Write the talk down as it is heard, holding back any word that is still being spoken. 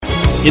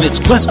In its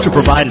quest to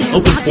provide an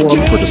open forum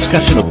for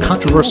discussion of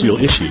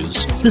controversial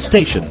issues, this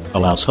station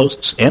allows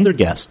hosts and their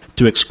guests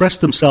to express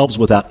themselves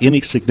without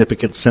any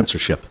significant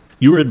censorship.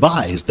 You are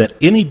advised that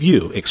any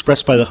view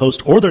expressed by the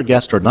host or their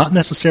guest are not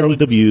necessarily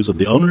the views of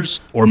the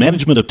owners or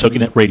management of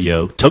TogiNet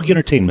Radio, Togi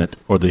Entertainment,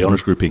 or the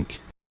Owners Group, Inc.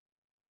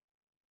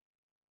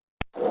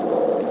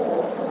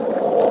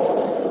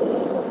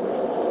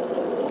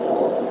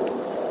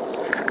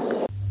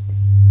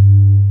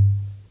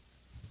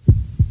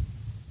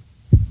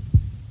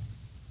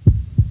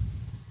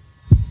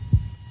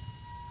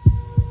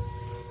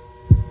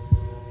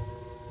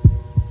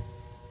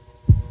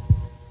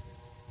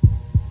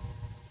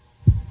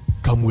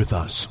 Come with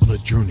us on a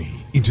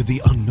journey into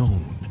the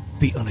unknown,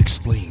 the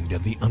unexplained,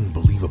 and the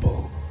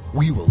unbelievable.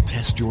 We will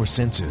test your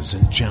senses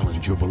and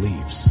challenge your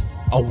beliefs.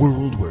 A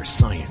world where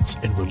science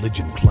and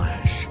religion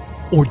clash.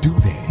 Or do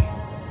they?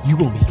 You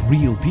will meet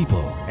real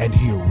people and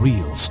hear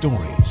real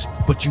stories,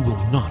 but you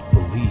will not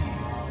believe.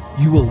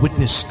 You will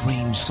witness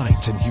strange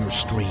sights and hear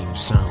strange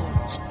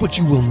sounds, but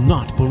you will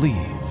not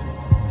believe.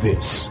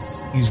 This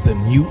is the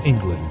New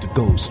England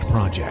Ghost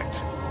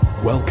Project.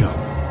 Welcome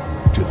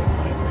to the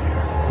nightmare.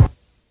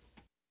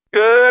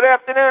 Good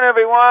afternoon,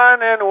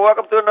 everyone, and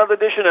welcome to another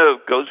edition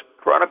of Ghost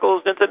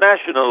Chronicles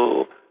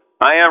International.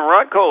 I am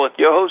Ron Kolick,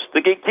 your host,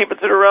 the gatekeeper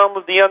to the realm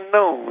of the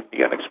unknown,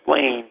 the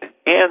unexplained,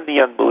 and the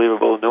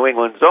unbelievable, New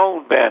England's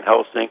own Van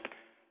Helsing.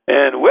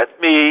 And with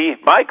me,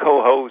 my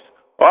co-host,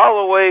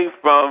 all the way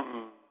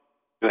from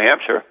New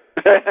Hampshire,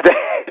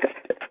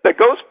 the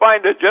Ghost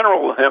Finder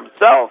General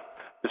himself,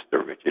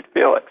 Mr. Richard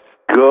Felix.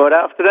 Good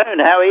afternoon.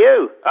 How are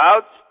you?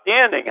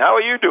 Outstanding. How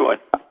are you doing?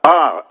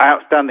 Oh,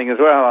 outstanding as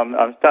well.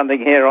 I'm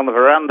standing here on the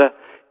veranda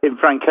in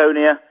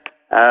Franconia.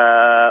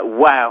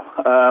 Wow.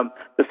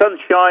 The sun's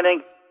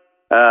shining.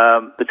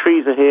 The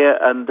trees are here.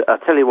 And I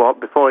tell you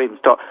what, before I even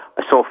start,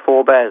 I saw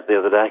 4 bears the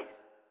other day.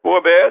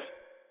 4 bears?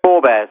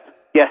 4 bears,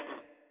 yes.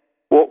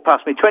 Walked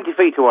past me 20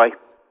 feet away.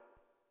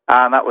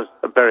 And that was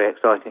very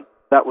exciting.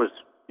 That was,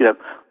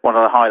 one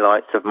of the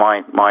highlights of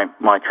my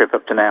trip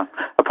up to now.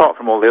 Apart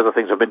from all the other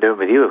things I've been doing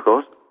with you, of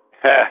course.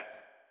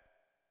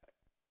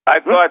 I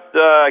thought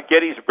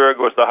Gettysburg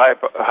was the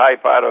high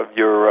part of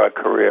your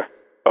career.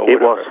 It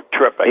was.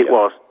 Trip, I guess.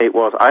 It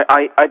was.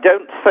 I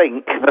don't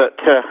think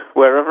that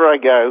wherever I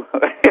go,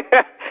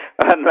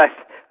 unless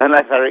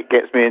Eric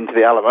gets me into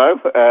the Alamo,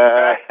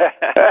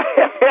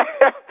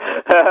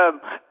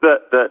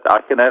 that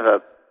I can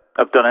ever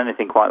have done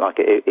anything quite like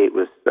it. It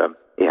was,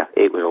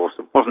 it was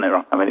awesome, wasn't it,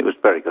 Ron? I mean, it was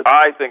very good.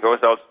 I think it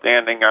was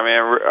outstanding. I mean,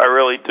 I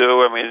really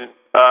do. I mean,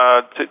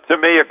 to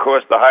me, of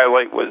course, the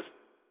highlight was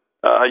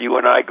you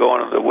and I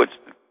going in the woods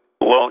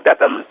alone. That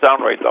doesn't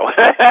sound right, though.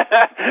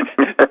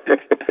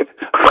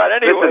 But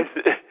anyways,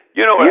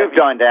 you know what You've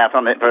dined out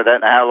on it for I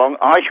don't know how long.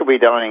 I shall be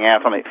dining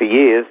out on it for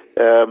years.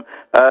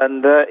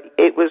 And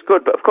it was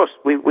good. But, of course,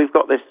 we've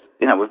got this,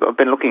 I've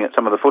been looking at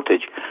some of the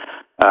footage.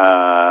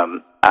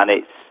 And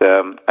it's,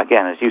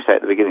 again, as you say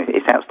at the beginning,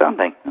 it's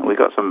outstanding. We've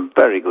got some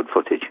very good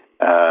footage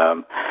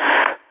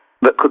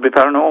that could be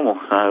paranormal.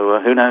 So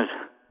who knows?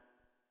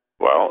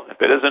 Well,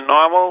 if it isn't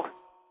normal...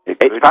 It's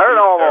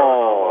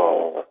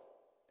paranormal.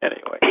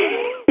 Anyway.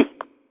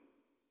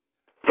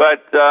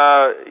 But,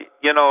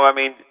 I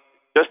mean,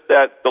 just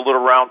the little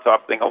round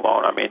top thing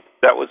alone, I mean,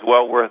 that was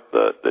well worth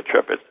the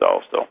trip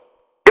itself, so.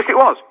 Yes, it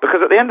was,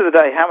 because at the end of the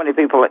day, how many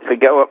people actually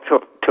go up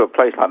to a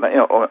place like that,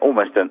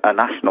 almost a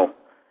national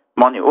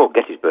monument, well,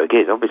 Gettysburg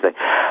is, obviously.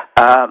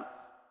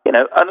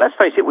 And let's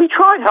face it, we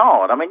tried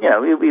hard. I mean,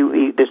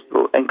 we this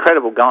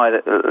incredible guy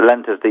that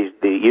lent us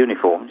the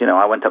uniforms,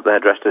 I went up there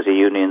dressed as a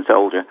Union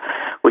soldier,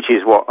 which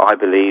is what I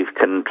believe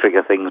can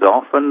trigger things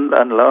off, and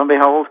lo and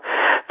behold,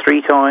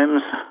 three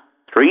times,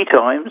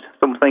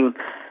 something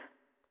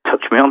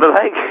touched me on the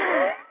leg.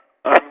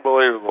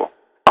 Unbelievable.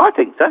 I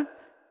think so.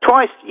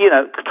 Twice,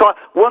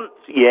 once,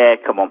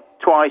 come on,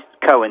 twice,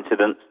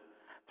 coincidence,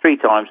 3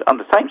 times, on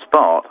the same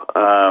spot,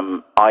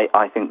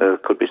 I think there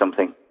could be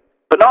something.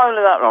 But not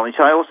only that, Ronnie,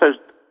 so I also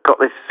got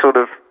this sort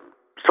of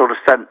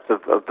sense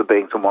of there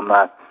being someone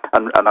there.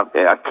 And I've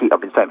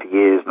been saying for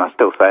years, and I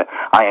still say it,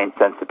 I ain't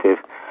sensitive.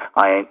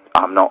 I'm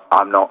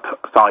not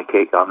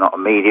psychic. I'm not a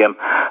medium,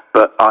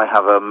 but I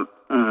have a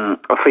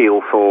feel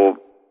for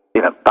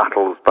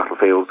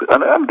battlefields,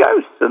 and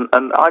ghosts.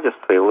 And I just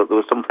feel that there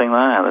was something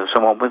there. There was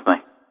someone with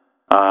me.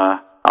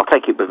 I'll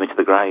take it with me to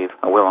the grave.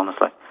 I will,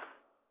 honestly.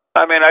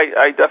 I mean,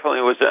 I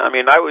definitely was. I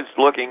mean, I was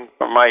looking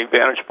from my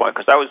vantage point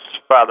because I was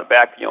farther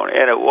back,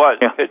 and it was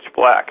pitch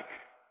black,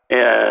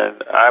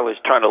 and I was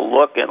trying to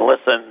look and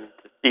listen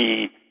to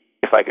see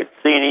if I could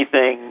see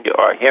anything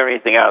or hear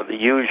anything out of the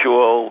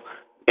usual,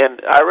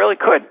 and I really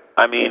couldn't.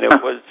 I mean, it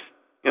was,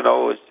 it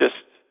was just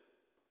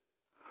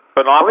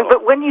phenomenal.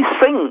 But when you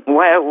think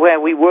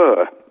where we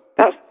were,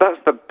 that's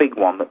the big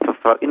one.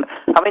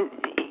 I mean.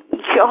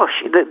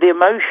 Gosh, the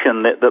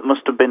emotion that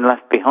must have been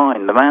left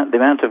behind, the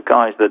amount of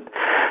guys that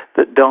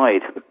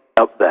died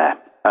up there,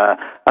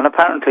 and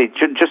apparently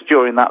just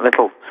during that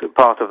little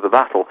part of the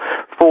battle,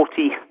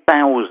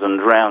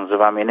 40,000 rounds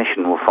of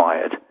ammunition were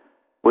fired,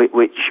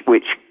 which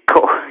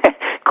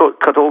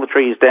cut all the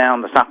trees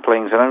down, the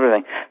saplings and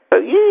everything. So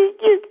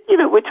you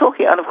know, we're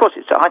talking, and of course,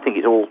 I think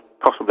it's all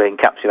possibly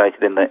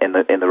encapsulated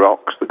in the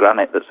rocks, the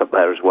granite that's up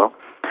there as well.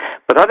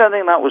 But I don't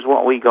think that was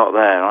what we got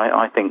there.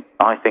 I think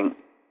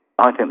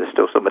there's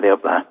still somebody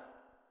up there.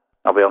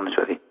 I'll be honest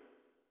with you.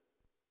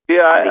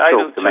 Yeah, I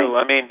do too.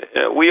 I mean,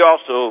 we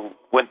also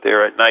went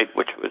there at night,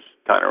 which was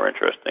kind of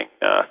interesting.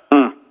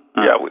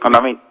 Yeah, and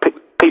I mean,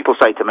 people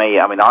say to me,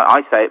 I mean,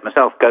 I say it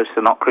myself, ghosts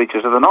are not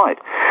creatures of the night.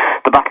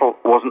 The battle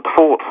wasn't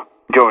fought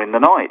during the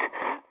night,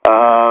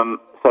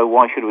 so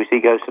why should we see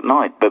ghosts at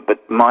night? But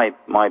my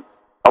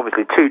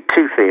obviously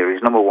two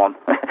theories. Number one,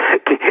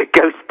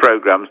 ghost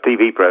programs,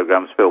 TV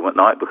programs, film at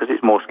night because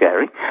it's more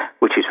scary,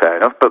 which is fair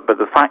enough. But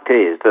the fact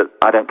is that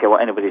I don't care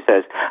what anybody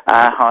says,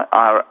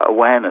 our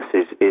awareness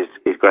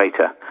is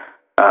greater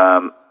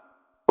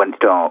when it's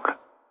dark.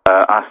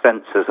 Our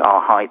senses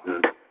are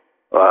heightened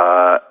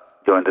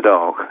during the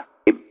dark,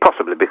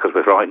 possibly because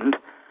we're frightened.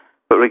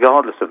 But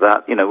regardless of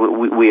that, you know,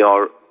 we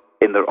are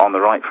on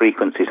the right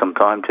frequency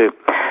sometime to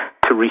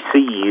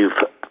receive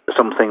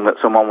something that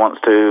someone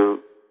wants to,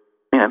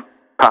 you know,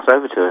 pass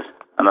over to us,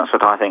 and that's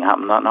what I think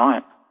happened that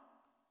night.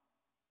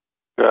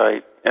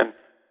 Right, and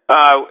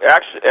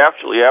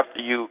actually, after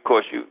you, of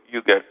course,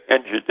 you get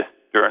injured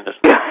during this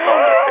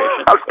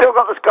conversation. I've still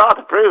got the scar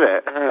to prove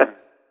it.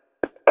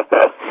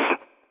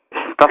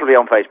 That'll be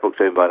on Facebook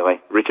soon, by the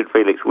way. Richard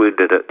Felix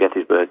wounded at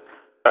Gettysburg.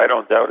 I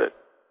don't doubt it.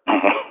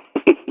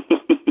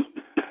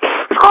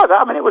 It's quite that.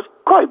 I mean, it was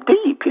quite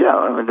deep, you know.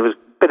 I mean, there was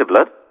a bit of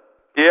blood.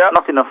 Yeah.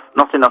 Not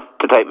enough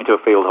to take me to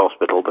a field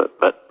hospital, but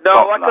no.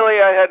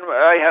 Luckily, I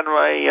had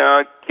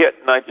my kit,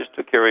 and I just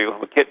took care of you.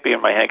 The kit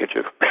being my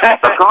handkerchief.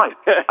 That's right.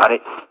 And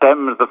it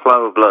stems the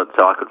flow of blood,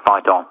 so I could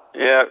fight on.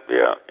 Yeah.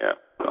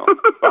 So,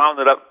 bound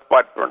it up,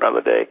 fight for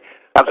another day.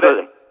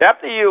 Absolutely. But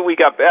after we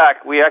got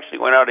back, we actually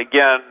went out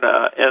again,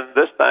 and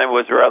this time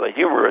was rather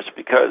humorous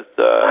because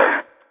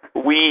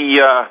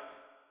we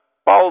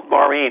followed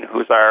Maureen,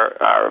 who's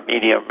our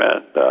medium,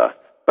 and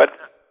but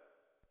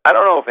I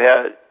don't know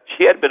if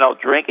she had been out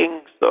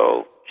drinking,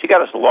 so she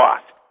got us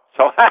lost.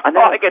 So that's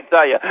all I can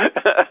tell you.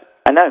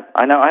 I know.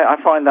 I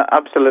find that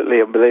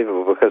absolutely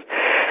unbelievable because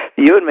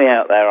you and me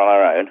out there on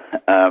our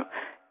own,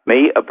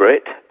 me, a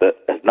Brit that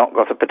has not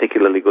got a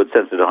particularly good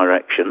sense of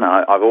direction.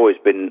 I've always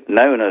been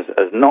known as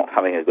not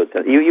having a good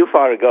sense. You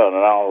fire a gun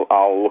and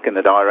I'll look in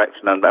the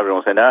direction and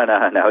everyone will say, no,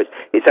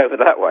 it's over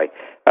that way.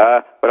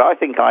 But I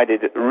think I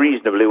did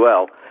reasonably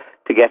well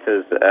to get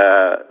us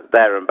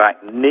there and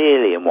back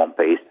nearly in one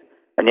piece.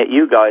 And yet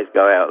you guys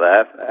go out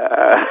there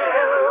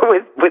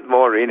with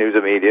Maureen, who's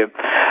a medium,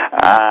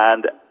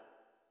 and,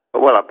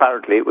 well,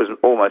 apparently it was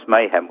almost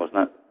mayhem,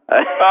 wasn't it? Oh,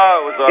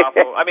 it was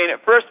awful. I mean,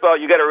 first of all,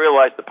 you got to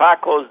realize the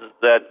park closes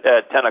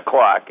at 10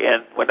 o'clock,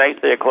 and when they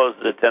say it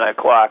closes at 10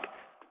 o'clock,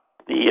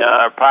 the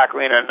park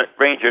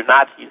ranger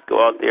Nazis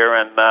go out there,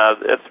 and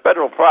it's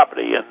federal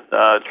property, and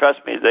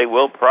trust me, they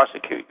will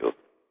prosecute you.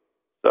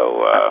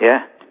 So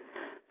yeah.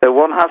 So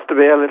one has to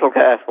be a little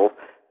careful.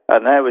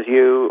 And there was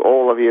you,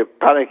 all of you,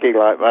 panicking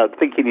like mad,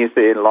 thinking you're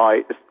seeing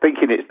lights,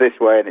 thinking it's this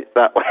way and it's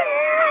that way.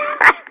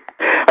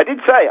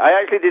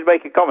 I actually did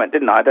make a comment,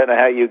 didn't I? I don't know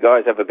how you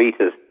guys ever beat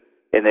us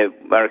in the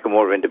American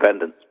War of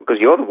Independence, because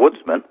you're the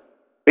woodsman.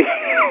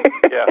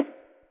 Yeah.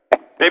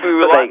 Maybe we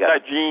lost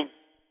that gene.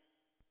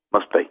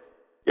 Must be.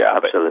 Yeah.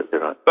 Absolutely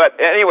right. But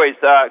anyways,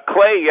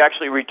 Clay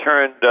actually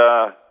returned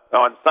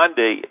on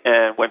Sunday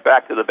and went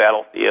back to the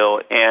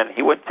battlefield, and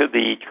he went to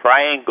the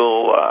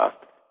Triangle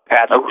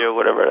Passenger,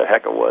 whatever the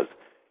heck it was.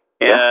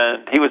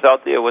 And he was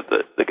out there with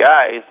the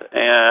guys,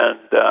 and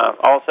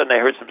all of a sudden they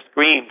heard some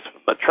screams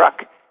from the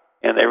truck,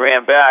 and they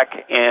ran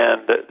back,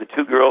 and the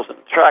two girls in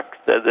the truck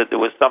said that there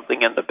was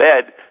something in the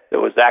bed that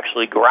was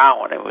actually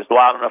growling. It was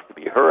loud enough to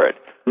be heard.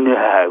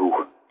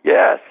 No.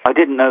 Yes. I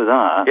didn't know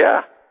that.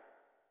 Yeah.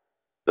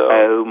 So,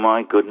 oh,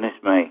 my goodness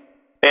me.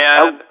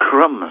 And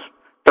crumbs.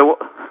 So it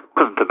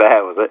wasn't a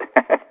bear, was it?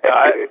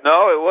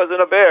 No, it wasn't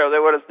a bear. They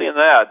would have seen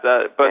that,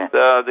 but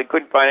they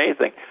couldn't find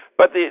anything.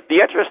 But the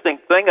interesting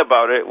thing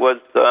about it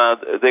was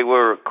they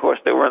were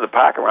in the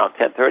park around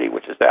 10:30,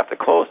 which is after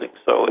closing.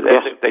 So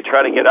they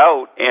tried to get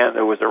out, and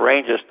there was a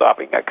ranger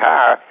stopping a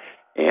car,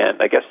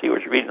 and I guess he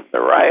was reading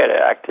the riot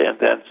act, and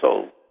then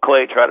so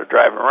Clay tried to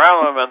drive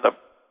around him, and the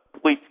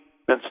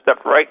policeman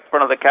stepped right in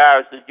front of the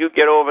car and said, "You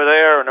get over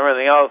there," and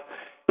everything else.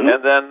 Mm-hmm.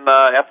 And then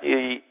after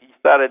he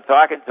started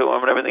talking to him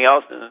and everything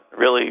else, and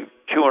really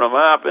chewing him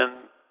up, and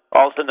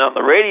all of a sudden on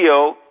the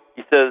radio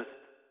he says,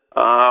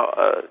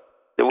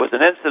 there was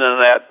an incident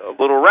at a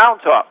Little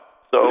Round Top.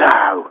 So,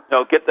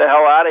 get the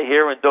hell out of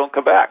here and don't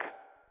come back.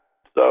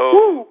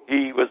 So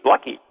he was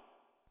lucky.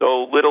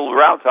 So Little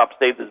Round Top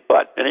saved his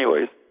butt.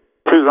 Anyways.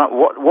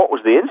 What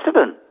was the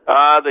incident?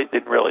 They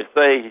didn't really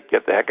say.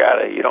 Get the heck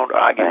out of here. You don't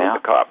argue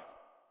with the cop.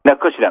 No, of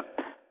course you don't.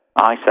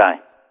 I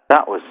say.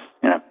 That was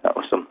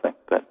something.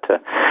 But,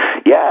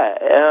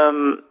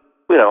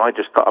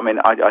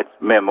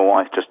 me and my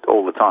wife just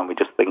all the time, we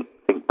just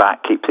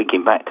keep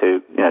thinking back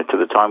to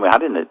the time we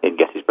had in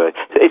Gettysburg.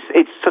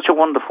 It's such a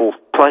wonderful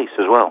place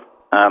as well.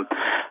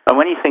 And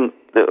when you think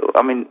that,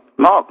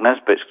 Mark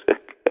Nesbitt's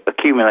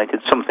accumulated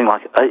something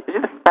like, is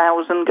it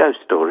 1,000 ghost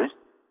stories?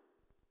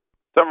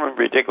 Some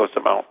ridiculous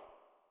amount.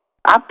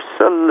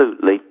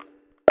 Absolutely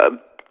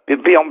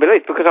beyond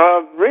belief, because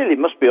I really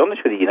must be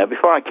honest with you,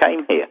 before I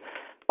came here,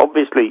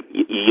 obviously,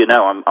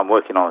 I'm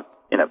working on,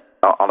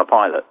 on a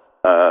pilot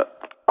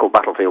called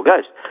Battlefield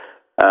Ghost.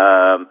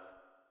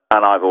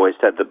 And I've always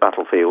said that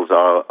battlefields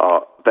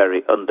are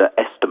very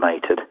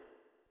underestimated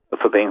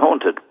for being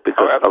haunted,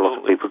 because a lot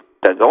of people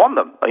don't go on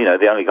them.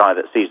 The only guy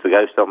that sees the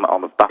ghost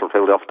on the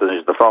battlefield often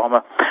is the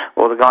farmer,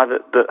 or the guy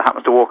that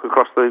happens to walk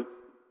across the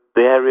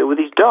area with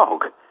his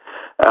dog.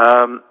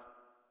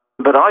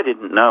 But I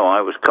didn't know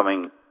I was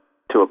coming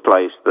to a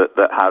place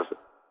that has,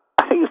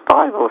 I think it's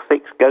 5 or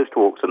 6 ghost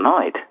walks a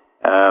night.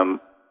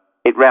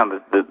 Around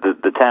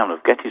the town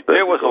of Gettysburg.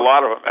 There was a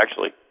lot of them,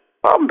 actually.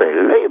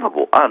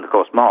 Unbelievable. And, of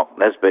course, Mark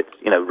Nesbitt,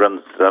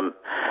 runs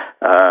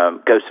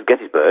Ghosts of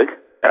Gettysburg.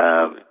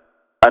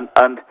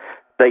 And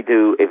they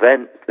do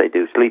events, they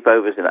do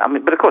sleepovers.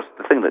 But, of course,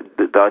 the thing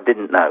that I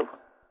didn't know,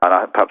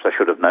 and perhaps I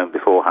should have known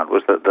beforehand,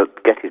 was that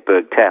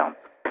Gettysburg town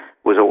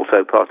was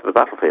also part of the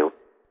battlefield.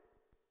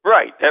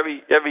 Right.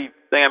 Everything.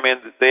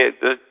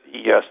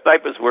 The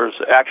snipers were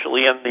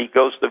actually in the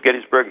Ghost of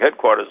Gettysburg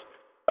headquarters,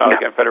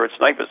 Confederate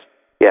snipers.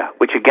 Yeah,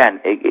 which,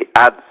 again, it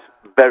adds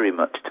very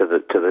much to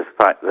the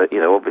fact that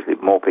obviously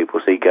more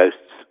people see ghosts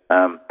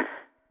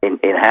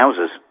in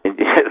houses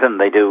than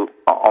they do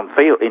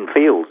in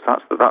fields.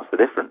 That's the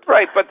difference.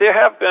 Right, but there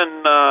have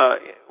been now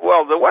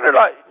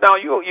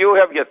you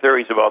have your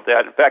theories about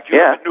that. In fact, you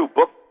have a new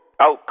book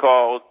out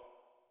called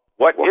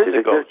 "What is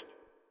a Ghost?"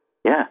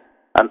 Yeah,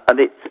 and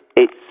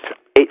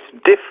it's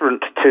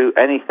different to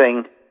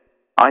anything.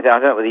 I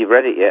don't know whether you've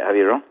read it yet. Have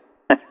you, Ron?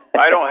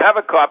 I don't have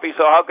a copy,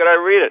 so how could I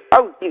read it?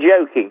 Oh,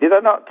 you're joking. Did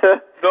I not?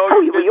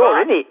 No,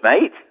 you're in it,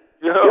 mate.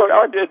 No,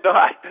 I did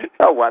not.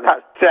 Oh, well,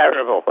 that's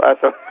terrible.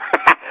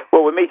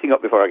 Well, we're meeting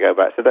up before I go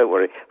back, so don't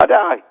worry.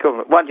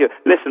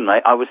 Listen,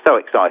 mate, I was so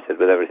excited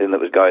with everything that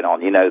was going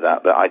on. You know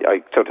that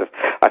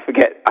I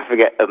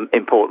forget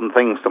important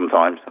things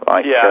sometimes.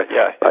 Like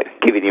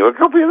giving you a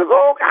copy of the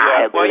book.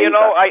 Yeah. Well,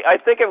 I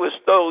think it was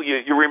still,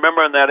 you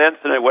remember in that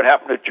incident what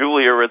happened to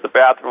Julia at the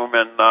bathroom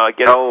and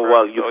getting... Oh,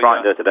 well, you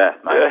frightened her to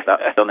death, mate.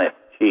 That's done it.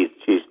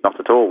 She's not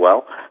at all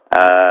well,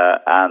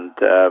 and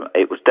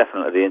it was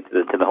definitely the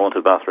incident in the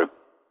haunted bathroom.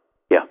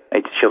 Yeah,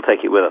 she'll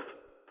take it with her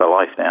for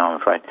life now,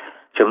 I'm afraid.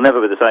 She'll never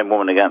be the same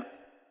woman again.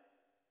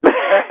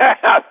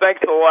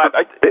 Thanks a lot.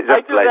 I do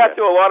that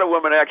to a lot of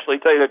women, actually,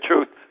 tell you the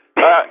truth.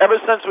 Ever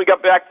since we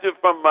got back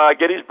from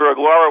Gettysburg,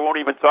 Laura won't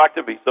even talk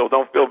to me, so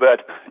don't feel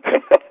bad.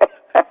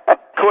 Of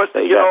course,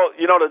 the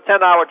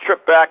 10-hour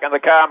trip back in the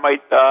car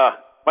might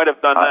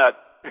have done that.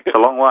 It's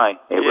a long way.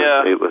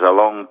 It was a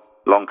long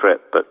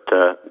trip, but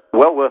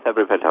well worth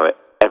every bit of it,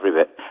 every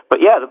bit. But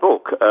yeah, the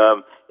book,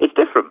 it's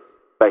different,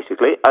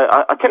 basically.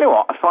 I tell you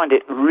what, I find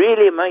it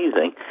really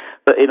amazing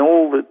that in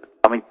all the,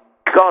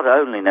 God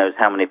only knows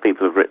how many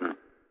people have written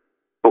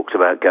books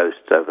about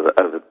ghosts over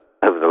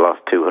the last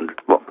 200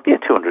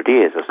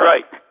 years or so.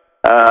 Right.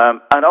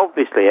 And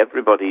obviously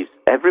everybody's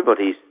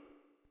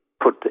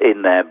put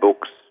in their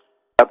books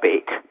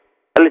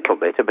a little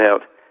bit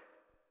about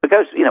the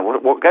ghosts,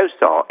 what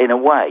ghosts are in a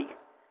way.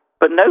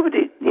 But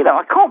nobody,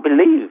 I can't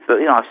believe that,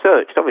 I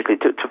searched, obviously,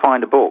 to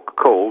find a book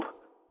called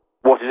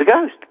What is a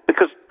Ghost?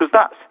 Because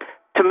that's,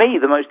 to me,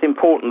 the most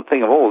important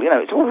thing of all.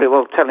 It's all very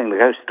well telling the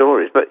ghost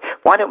stories, but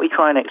why don't we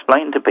try and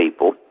explain to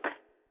people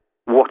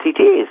what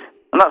it is?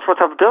 And that's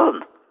what I've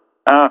done.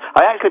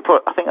 I actually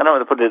put, I think I know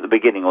whether I put it at the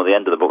beginning or the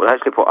end of the book, but I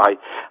actually put,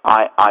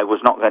 I was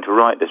not going to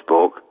write this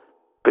book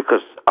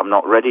because I'm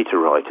not ready to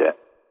write it.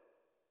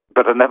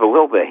 But I never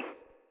will be.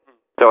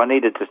 So I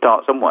needed to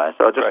start somewhere.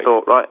 So I just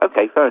thought, right,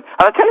 okay, fair enough.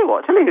 And I'll tell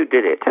you who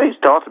did it. Tell you who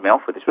started me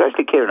off with this. It was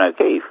actually Kieran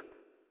O'Keefe.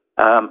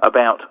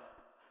 About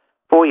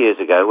 4 years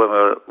ago, when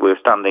we were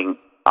standing,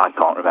 I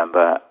can't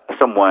remember,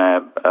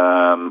 somewhere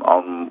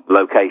on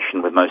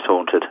location with Most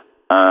Haunted.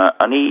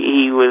 And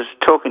he was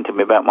talking to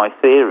me about my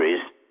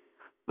theories,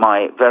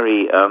 my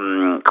very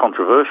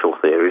controversial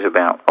theories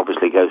about,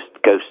 obviously,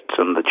 ghosts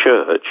and the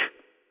church.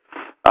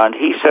 And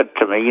he said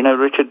to me,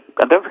 Richard,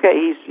 and don't forget,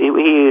 he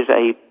is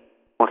a...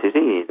 What is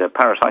he? He's a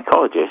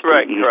parapsychologist.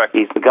 Right, correct.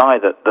 He's the guy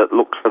that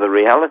looks for the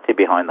reality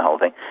behind the whole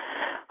thing.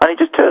 And he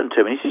just turned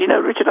to me and he said,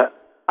 Richard,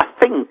 I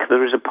think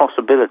there is a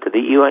possibility that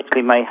you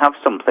actually may have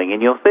something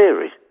in your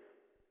theories.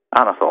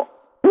 And I thought,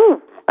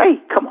 hey,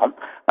 come on.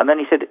 And then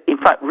he said, in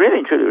fact, really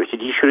and truly,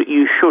 Richard,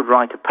 you should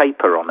write a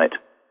paper on it.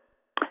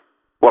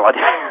 Well,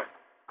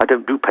 I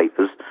don't do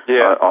papers.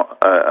 Yeah.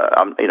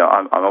 I'm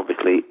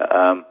obviously...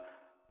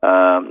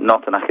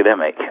 not an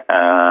academic,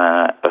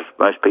 as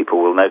most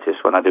people will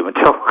notice when I do my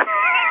talk.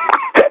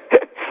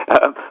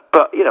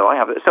 But, I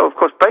have it. So, of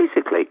course,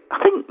 basically,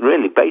 I think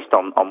really based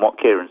on what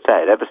Kieran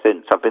said, ever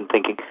since I've been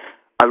thinking,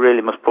 I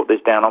really must put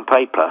this down on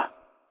paper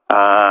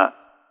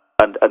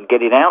and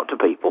get it out to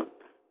people.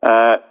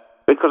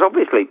 Because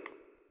obviously,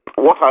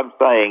 what I'm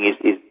saying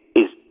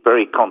is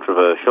very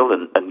controversial,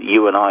 and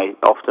you and I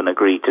often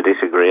agree to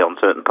disagree on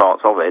certain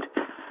parts of it.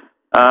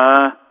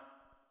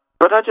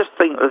 But I just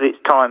think that it's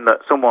time that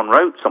someone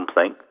wrote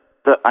something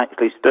that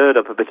actually stirred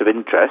up a bit of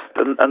interest,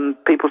 and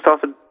people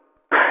started,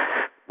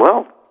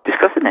 well,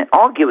 discussing it,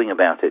 arguing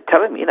about it,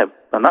 telling me,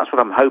 and that's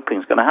what I'm hoping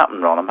is going to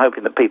happen, Ron. I'm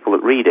hoping that people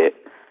that read it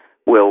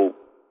will,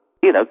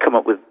 come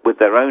up with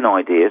their own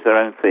ideas, their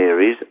own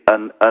theories,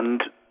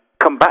 and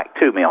come back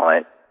to me on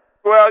it.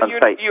 Well,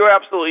 you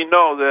absolutely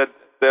know that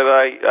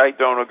I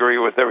don't agree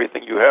with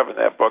everything you have in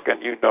that book,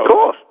 and you know of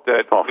course.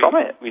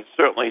 that we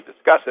certainly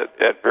discuss it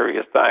at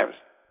various times.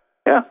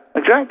 Yeah,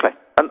 exactly,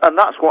 and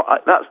that's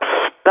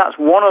that's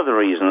one of the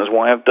reasons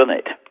why I've done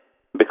it,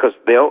 because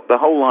the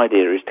whole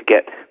idea is to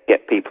get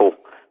people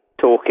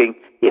talking.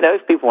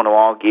 If people want to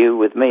argue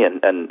with me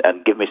and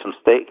give me some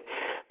stick,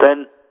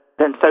 then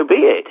so be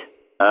it.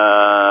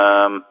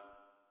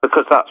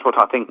 Because that's what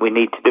I think we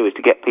need to do, is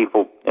to get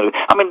people.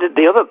 I mean,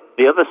 the other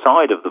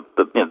side of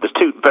there's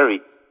two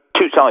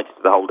sides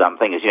to the whole damn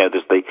thing.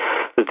 There's the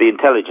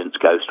intelligence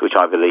ghost, which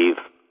I believe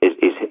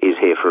is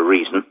here for a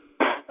reason,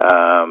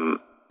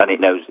 and it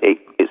knows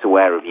it's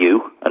aware of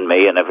you and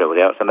me and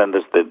everybody else. And then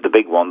there's the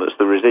big one that's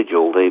the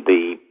residual,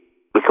 the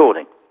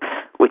recording,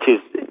 which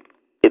is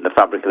in the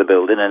fabric of the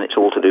building, and it's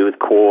all to do with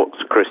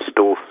quartz,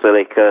 crystal,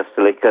 silica,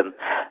 silicon,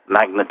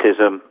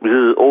 magnetism,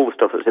 all the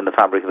stuff that's in the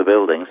fabric of the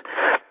buildings.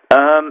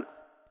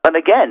 And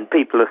again,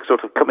 people are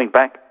sort of coming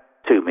back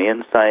to me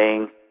and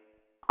saying,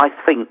 I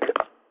think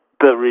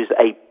there is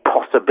a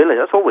possibility,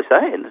 that's all we're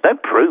saying, there's no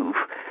proof,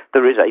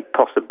 there is a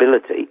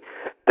possibility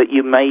that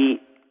you may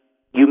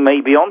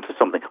be onto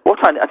something. I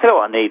tell you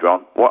what I need,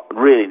 Ron, what I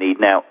really need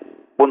now,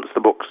 once the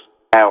book's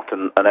out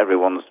and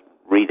everyone's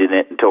reading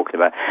it and talking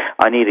about it,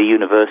 I need a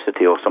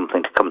university or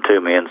something to come to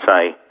me and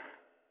say,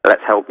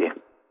 let's help you.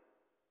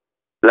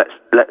 Let's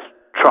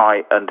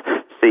try and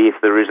see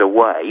if there is a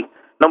way.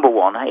 Number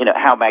one,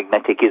 how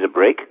magnetic is a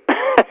brick?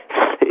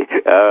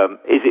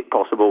 Is it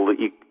possible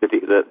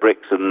that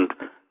bricks and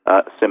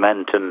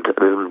cement and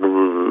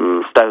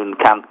stone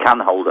can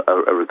hold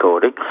a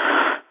recording?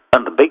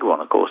 And the big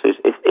one, of course, is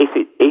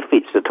if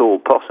it's at all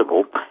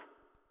possible,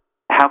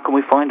 how can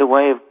we find a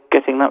way of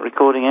getting that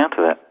recording out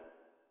of it?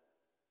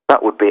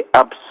 That would be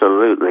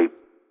absolutely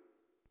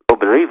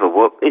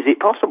unbelievable. Is it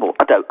possible?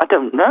 I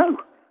don't know.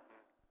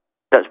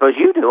 Don't suppose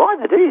you do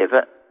either, do you?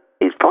 But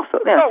it's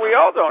possible. Yeah. No, we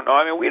all don't know.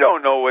 I mean, we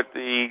don't know what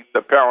the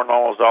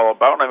paranormal is all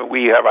about. I mean,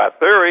 we have our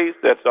theories.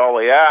 That's all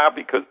they are,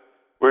 because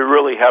we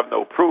really have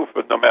no proof.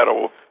 But no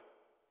matter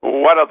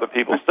what other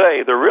people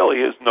say, there really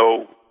is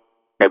no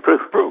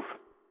proof.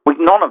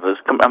 None of us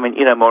can. I mean,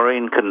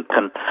 Maureen can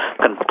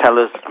tell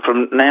us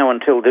from now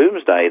until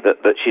doomsday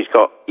that she's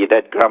got your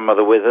dead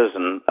grandmother with us,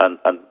 and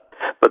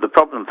but the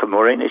problem for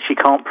Maureen is she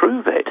can't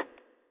prove it,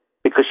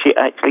 because she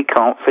actually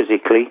can't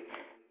physically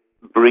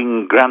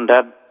bring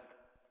Grandad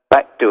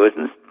back to us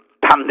and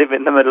stand him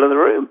in the middle of the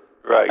room.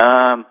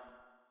 Right.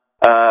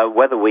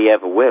 Whether we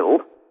ever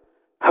will,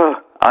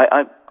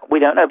 we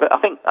don't know. But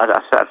I think, as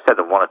I've said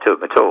on one or two of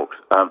my talks,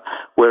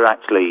 we're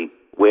like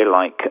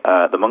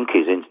the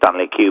monkeys in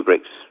Stanley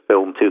Kubrick's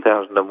film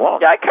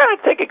 2001. Yeah, I kind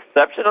of take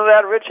exception to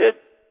that, Richard.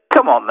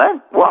 Come on,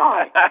 then.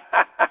 Why?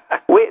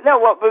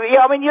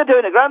 I mean, you're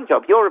doing a grand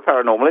job. You're a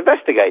paranormal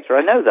investigator.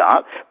 I know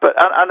that. But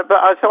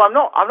so I'm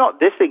not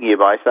dissing you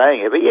by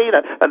saying it. But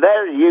and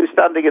there you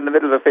standing in the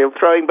middle of the field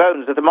throwing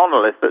bones at a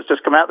monolith that's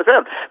just come out of the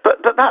ground.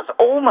 But that's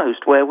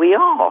almost where we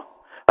are.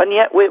 And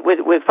yet we're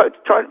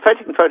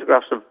taking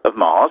photographs of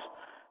Mars.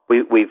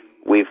 We've been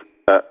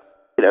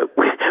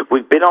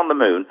on the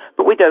moon,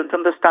 but we don't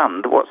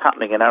understand what's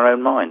happening in our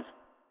own minds.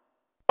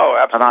 Oh,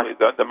 absolutely.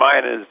 The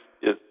mind is.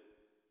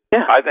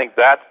 Yeah. I think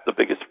that's the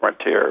biggest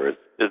frontier. Is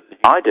the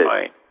human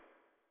mind.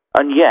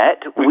 And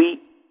yet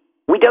we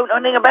don't know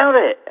anything about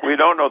it. We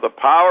don't know the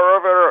power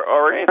of it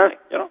or anything.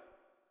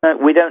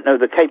 We don't know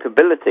the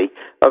capability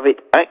of it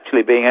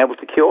actually being able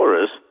to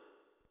cure us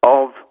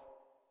of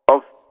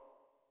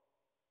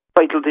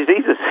fatal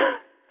diseases.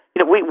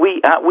 We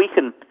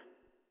can.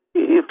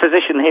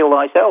 Physician, heal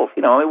thyself.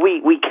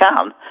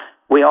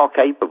 We are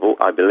capable,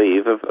 I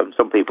believe, and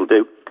some people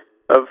do,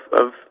 of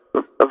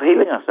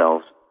healing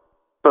ourselves.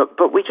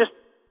 But we just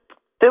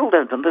still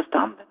don't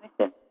understand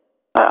anything.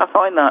 I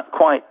find that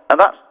quite, and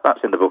that's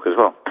in the book as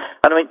well.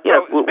 And I mean,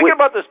 speaking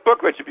about this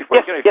book, Richard, before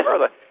we get any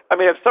further, I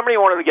mean, if somebody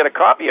wanted to get a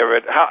copy of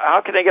it, how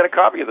can they get a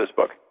copy of this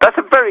book? That's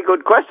a very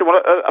good question.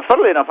 Well,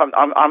 funnily enough,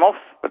 I'm off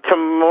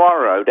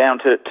tomorrow down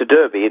to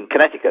Derby in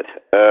Connecticut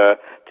to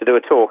do a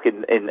talk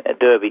in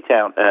Derby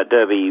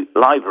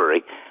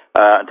Library,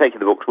 and taking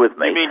the books with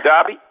me. You mean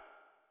Derby?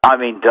 I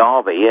mean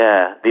Derby,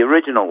 yeah. The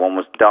original one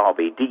was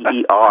Derby,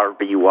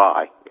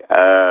 D-E-R-B-Y.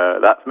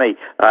 That's me,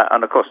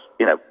 and of course,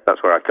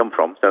 that's where I come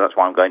from. So that's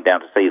why I'm going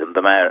down to see them.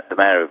 The mayor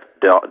of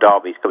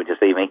Derby's coming to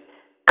see me,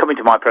 coming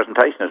to my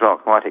presentation as well. I'm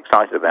quite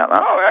excited about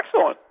that. Oh,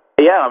 excellent!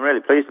 Yeah, I'm really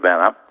pleased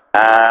about that.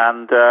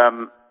 And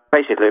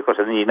basically, of course,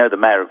 the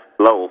mayor of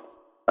Lowell,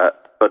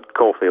 Bud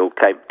Caulfield,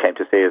 came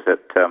to see us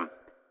at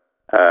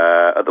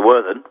the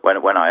Worthen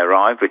when I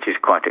arrived, which is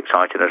quite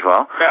exciting as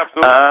well.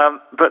 Absolutely.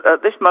 But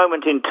at this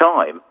moment in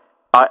time,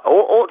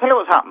 I'll tell you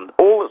what's happened.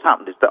 All that's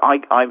happened is that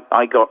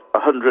I got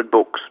 100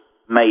 books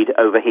made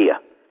over here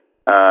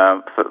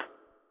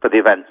for the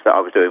events that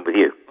I was doing with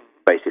you.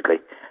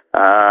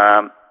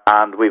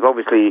 And we've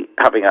obviously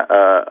having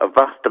a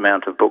vast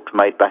amount of books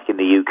made back in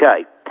the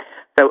UK.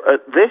 So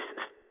at this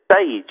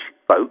stage,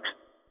 folks,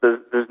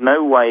 there's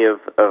no way of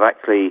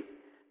actually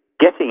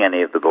getting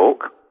any of the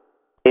book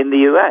in the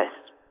US,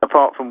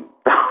 apart from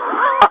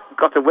I've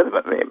got it with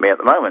me at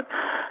the moment.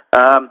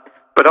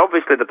 But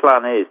obviously the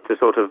plan is to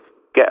sort of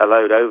get a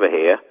load over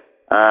here.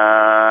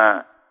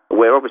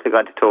 We're obviously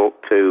going to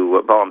talk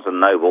to Barnes &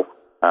 Noble,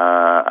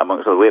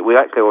 amongst others. We've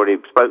actually already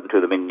spoken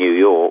to them in New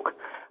York,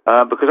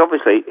 because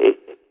obviously,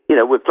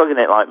 we're plugging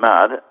it like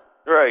mad.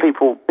 Right.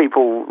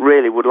 People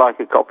really would like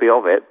a copy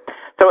of it.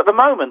 So at the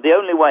moment, the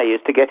only way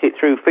is to get it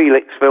through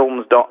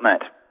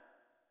felixfilms.net.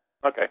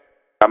 Okay.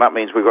 And that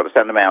means we've got to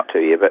send them out to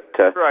you. But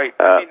right.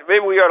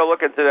 Maybe we ought to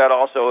look into that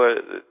also,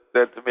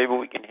 that maybe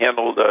we can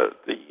handle the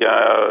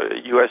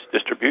U.S.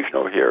 distribution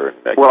over here.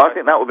 Well, I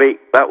think that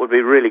would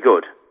be really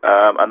good.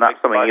 And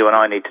that's something you and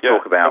I need to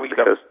talk about.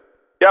 Because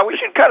yeah, we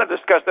should kind of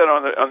discuss that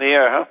on the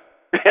air, huh?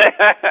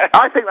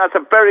 I think that's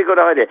a very good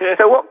idea.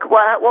 So what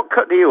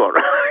cut do you want?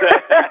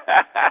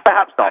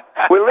 Perhaps not.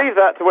 We'll leave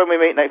that to when we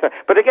meet next time.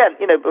 But again,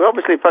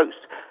 obviously folks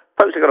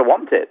are going to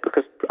want it,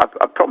 because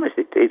I promise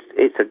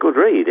it's a good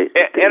read.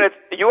 And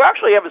you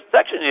actually have a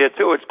section here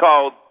too. It's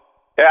called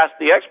Ask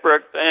the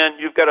Expert, and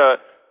you've got a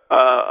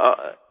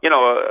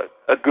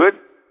good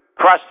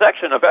cross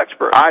section of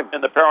experts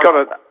in the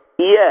paranormal.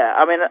 Yeah,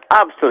 I mean,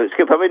 absolute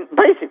scoop. I mean,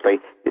 basically,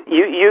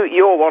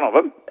 you're one of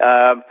them.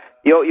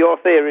 Your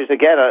theories,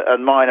 again,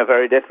 and mine are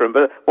very different.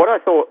 But what I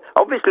thought,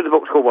 obviously the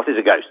book's called What is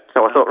a Ghost?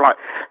 So I thought, right,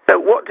 so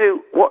what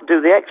do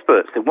the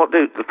experts do? What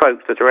do the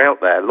folks that are out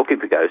there looking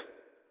for ghosts,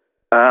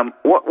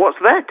 what's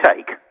their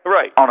take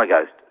on a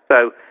ghost?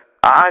 So,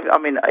 I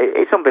mean,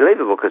 it's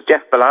unbelievable, because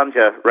Jeff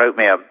Belanger wrote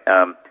me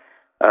an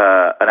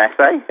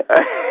essay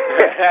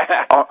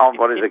on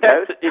What is a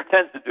Ghost. He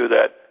tends to do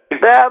that.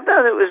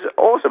 No, it was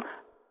awesome.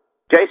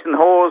 Jason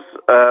Hawes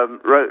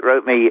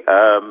wrote me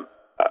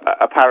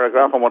a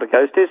paragraph on what a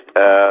ghost is.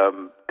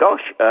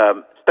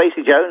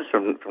 Stacey Jones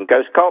from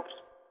Ghost Cops.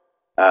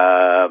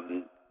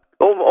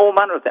 All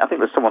manner of things. I think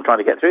there's someone trying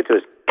to get through to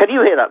us. Can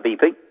you hear that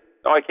beeping?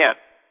 No, I can't.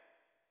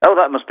 Oh,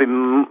 that must be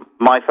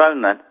my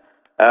phone then.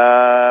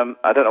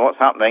 I don't know what's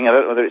happening. I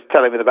don't know whether it's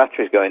telling me the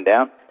battery's going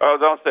down. Oh,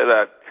 don't say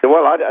that.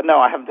 Well, I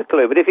haven't a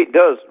clue. But if it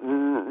does,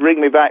 ring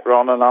me back,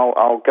 Ron, and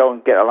I'll go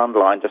and get a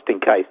landline just in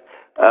case.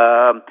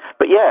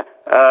 But yeah,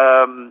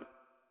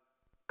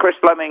 Chris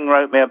Fleming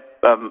wrote me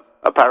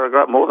a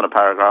paragraph, more than a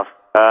paragraph,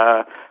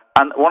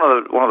 and one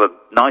of the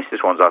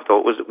nicest ones I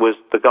thought was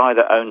the guy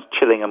that owns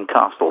Chillingham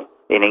Castle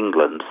in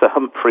England, Sir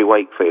Humphrey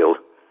Wakefield,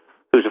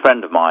 who's a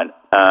friend of mine,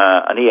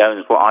 and he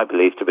owns what I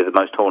believe to be the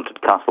most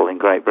haunted castle in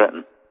Great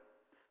Britain.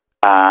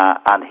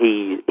 And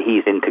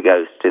he's into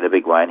ghosts in a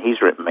big way, and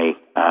he's written me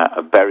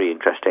a very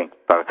interesting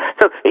paragraph.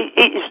 So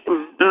it's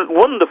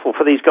wonderful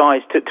for these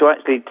guys to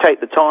actually take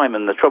the time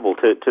and the trouble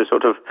to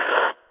sort of,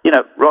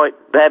 write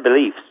their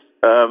beliefs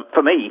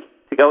for me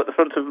to go at the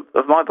front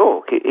of my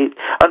book.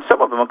 And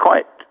some of them are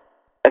quite,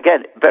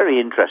 again, very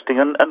interesting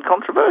and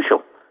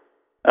controversial.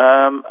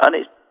 And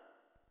I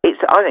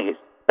think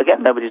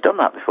again, nobody's done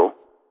that before.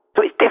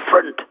 So it's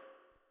different.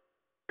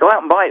 Go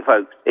out and buy it,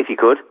 folks, if you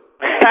could.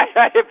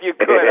 If you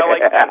could, I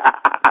like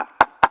that.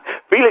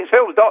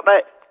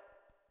 felixfilms.net.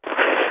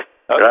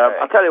 Okay.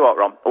 I'll tell you what,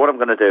 Ron, what I'm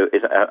going to do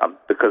is,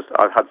 because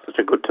I've had such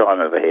a good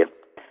time over here,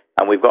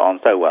 and we've got on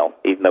so well,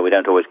 even though we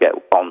don't always get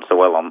on so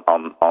well on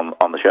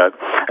the show,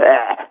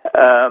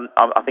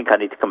 I think I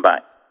need to come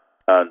back,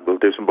 and we'll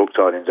do some book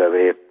signings over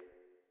here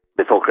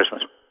before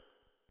Christmas,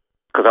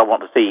 because I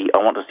want to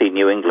see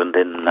New England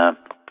in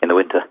the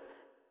winter.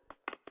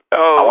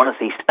 Oh, I want to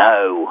see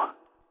snow.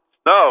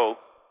 Snow?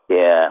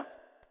 Yeah.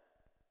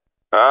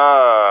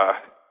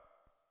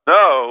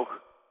 No.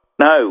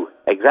 No,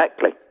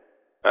 exactly.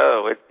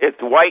 Oh,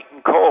 it's white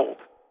and cold.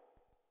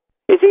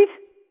 Is it?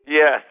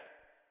 Yes.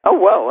 Oh,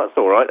 well, that's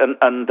all right.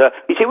 And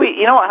you see,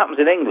 you know what happens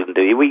in England,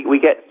 do you? We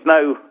get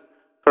snow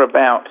for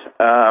about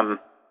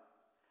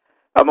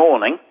a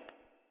morning,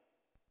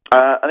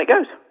 and it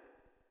goes.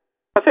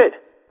 That's it.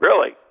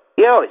 Really?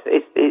 Yeah,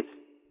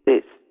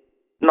 it's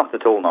not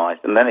at all nice.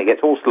 And then it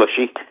gets all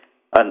slushy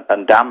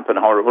and damp and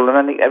horrible, and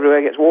then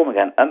everywhere gets warm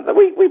again. And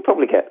we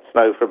probably get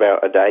snow for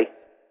about a day,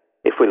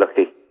 if we're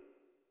lucky.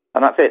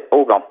 And that's it,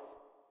 all gone.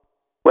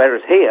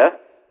 Whereas here,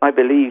 I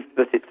believe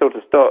that it sort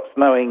of starts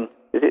snowing,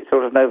 is it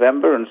sort of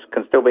November, and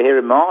can still be here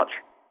in March?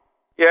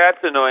 Yeah,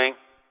 it's annoying.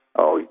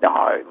 Oh,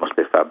 no, it must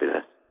be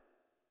fabulous.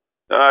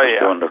 Oh,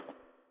 yeah. Wonderful.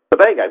 But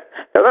there you go.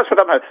 So that's what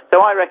I'm hoping.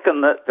 So I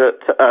reckon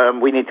that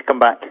we need to come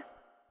back,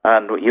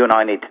 and you and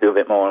I need to do a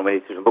bit more, and we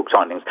need to do some book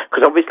signings.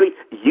 Because obviously,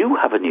 you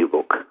have a new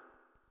book.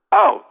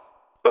 Oh,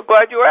 but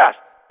glad you asked.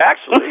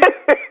 Actually,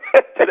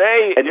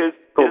 today is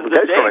the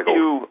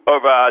debut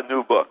of our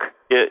new book.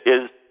 It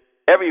is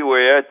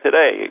everywhere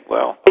today.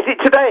 Well, is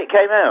it today it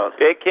came out?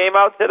 It came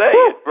out today.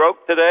 Woo. It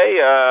broke today.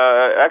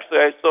 Actually,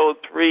 I sold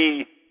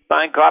 3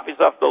 signed copies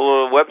off the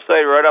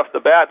website right off the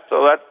bat,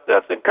 so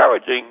that's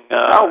encouraging.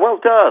 Oh, well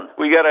done.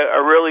 We got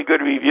a really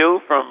good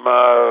review from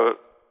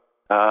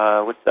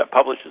what's that,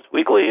 Publishers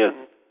Weekly,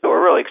 and So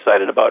we're really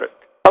excited about it.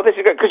 Oh, this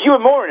is good, because you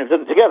and Maureen have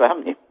done it together,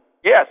 haven't you?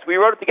 Yes, we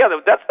wrote it together.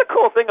 That's the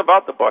cool thing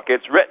about the book.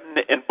 It's written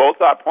in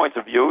both our points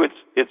of view.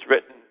 It's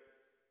written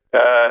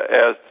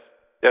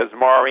as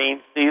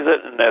Maureen sees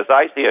it and as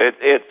I see it.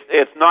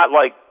 It's not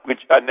like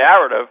a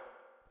narrative.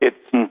 It's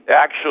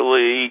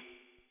actually,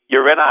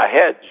 you're in our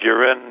heads.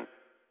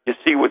 You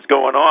see what's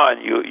going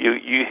on.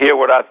 You hear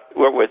what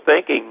we're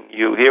thinking.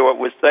 You hear what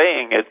we're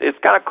saying. It's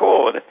kind of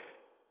cool,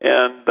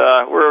 and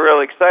we're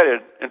really excited.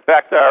 In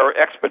fact, our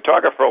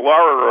ex-photographer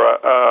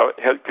Laura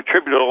has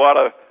contributed a lot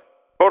of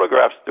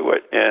photographs to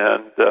it,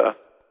 and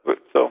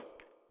so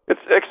it's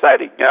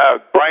exciting.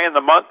 Brian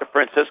the monk, the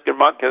Franciscan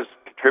monk, has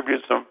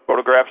contributed some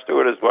photographs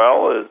to it as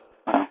well.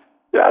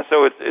 Yeah,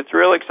 so it's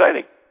really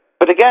exciting.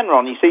 But again,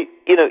 Ron, you see,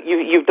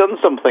 you've done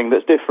something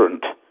that's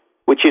different,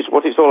 which is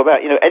what it's all about.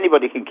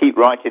 Anybody can keep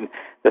writing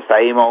the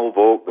same old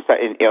book.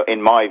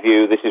 In my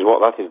view, this is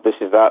what that is.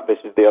 This is that. This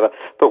is the other.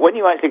 But when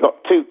you actually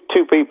got two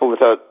people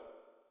that are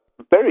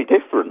very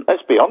different,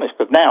 let's be honest.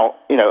 Because now,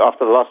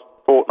 after the last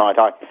fortnight,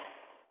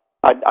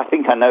 I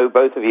think I know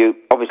both of you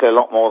obviously a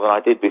lot more than I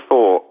did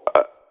before.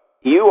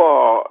 You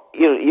are,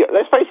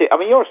 let's face it. I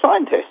mean, you're a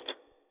scientist,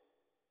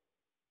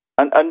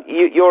 and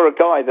you're a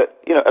guy that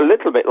a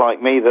little bit like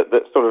me that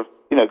sort of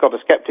got a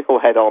skeptical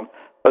head on,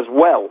 as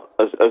well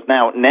as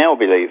now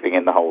believing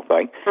in the whole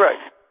thing. Right.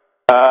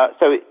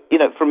 So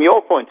from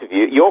your point of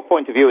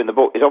view in the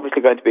book is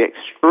obviously going to be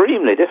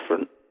extremely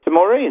different to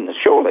Maureen's,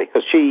 surely,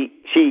 because she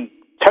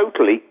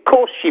totally, of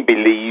course, she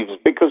believes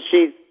because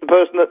she's the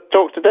person that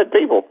talks to dead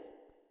people.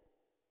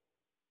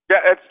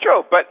 Yeah, it's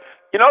true. But,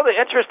 the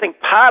interesting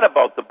part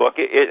about the book,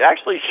 it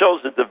actually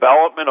shows the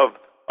development of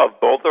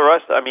both of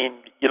us. I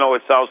mean,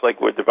 it sounds like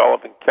we're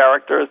developing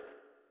characters.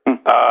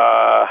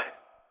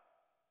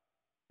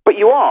 But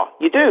you are.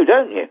 You do,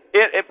 don't you?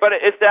 But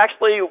it's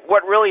actually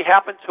what really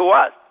happened to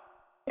us.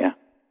 Yeah.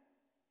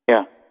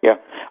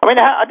 I mean,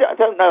 I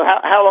don't know,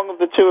 how long have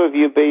the two of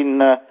you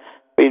been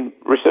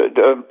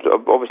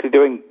obviously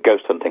doing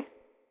ghost hunting?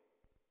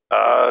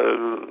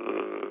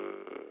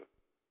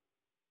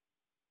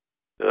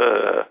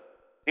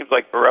 Seems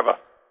like forever.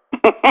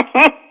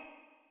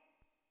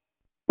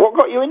 What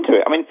got you into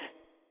it? I mean,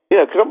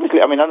 because obviously,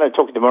 I know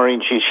talking to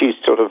Maureen,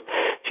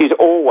 she's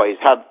always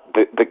had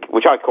the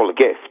which I call a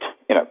gift.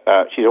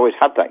 She's always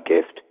had that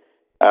gift.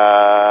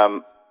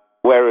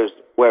 Whereas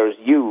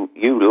you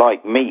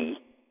like me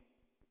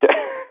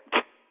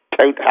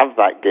don't have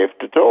that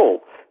gift at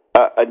all.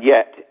 And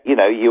yet,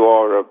 you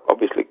are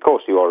obviously, of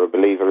course, you are a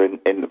believer in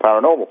the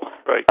paranormal.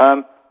 Right.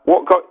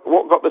 What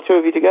got the two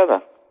of you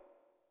together?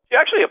 She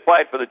actually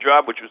applied for the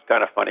job, which was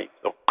kind of funny.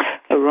 So.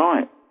 Oh,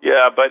 right.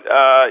 Yeah, but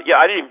I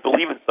didn't even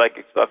believe in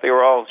psychics. I thought they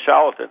were all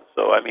charlatans.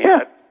 So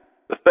that's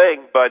the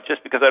thing. But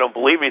just because I don't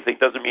believe anything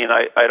doesn't mean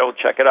I don't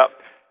check it up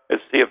and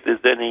see if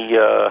there's any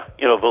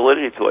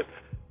validity to it.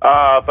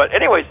 But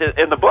anyways,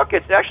 in the book,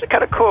 it's actually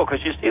kind of cool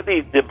because you see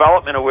the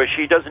development of where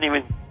she doesn't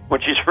even, when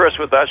she's first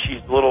with us,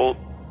 she's a little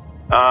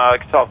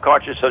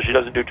self-conscious, so she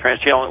doesn't do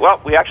trans-channeling. Well,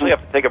 we actually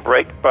have to take a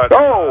break. But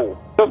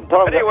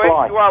anyway,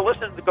 you are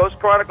listening to Ghost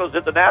Chronicles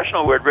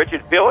International with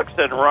Richard Felix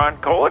and Ron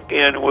Kolick,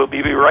 and we'll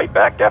be right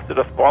back after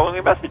the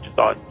following messages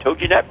on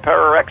TogiNet,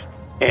 PowerX,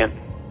 and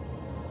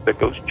the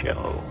Ghost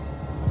Channel.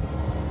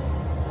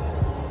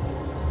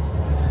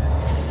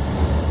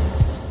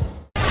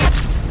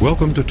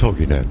 Welcome to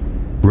TogiNet,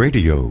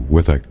 radio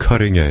with a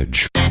cutting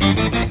edge.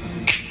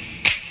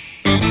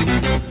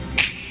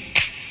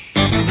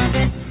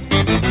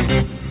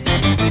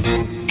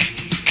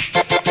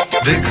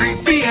 They're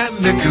creepy and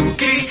they're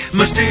kooky,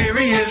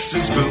 mysterious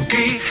and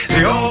spooky.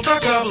 They all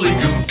talk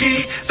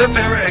gobbledygooky, the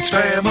PowerX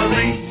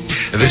family.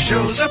 The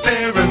shows are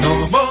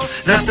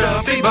paranormal, not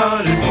stuffy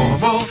but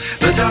informal.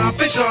 The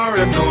topics are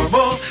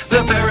abnormal,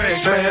 the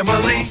PowerX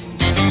family.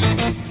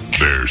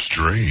 They're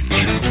strange,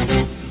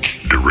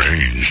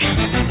 deranged,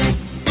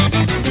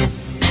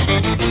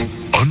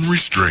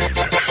 unrestrained.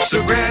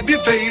 So grab your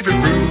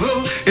favorite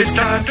brew, it's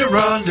time to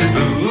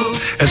rendezvous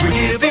as we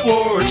give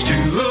awards to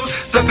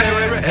the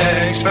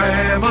PowerX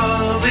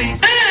family.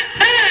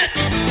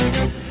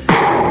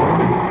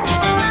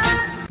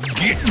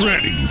 Get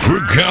ready for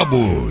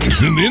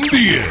Cowboys and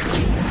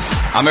Indians.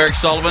 I'm Eric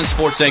Sullivan,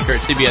 sports anchor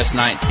at CBS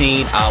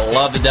 19. I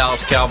love the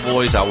Dallas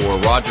Cowboys. I wore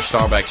a Roger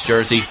Staubach's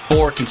jersey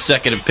 4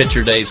 consecutive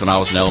picture days when I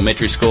was in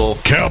elementary school.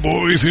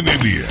 Cowboys and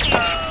Indians,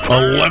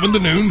 11 to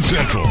noon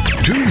Central,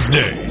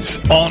 Tuesdays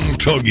on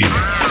TogiNet.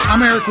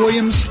 I'm Eric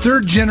Williams,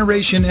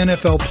 third-generation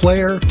NFL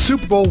player,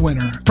 Super Bowl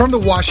winner from the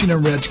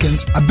Washington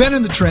Redskins. I've been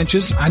in the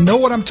trenches. I know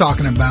what I'm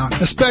talking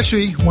about,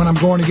 especially when I'm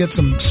going to get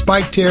some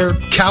spiked hair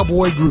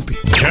cowboy groupie.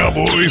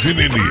 Cowboys and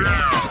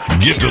Indians,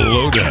 get the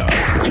lowdown.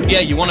 Yeah,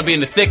 you want to be in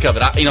the thick of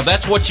it.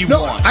 That's what you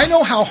want. I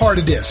know how hard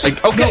it is.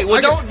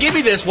 Don't give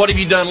me this. What have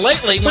you done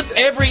lately? When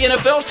every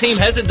NFL team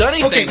hasn't done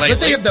anything lately. But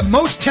they have the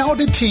most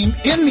talented team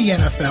in the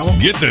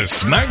NFL. Get the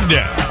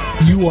smackdown.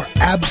 You are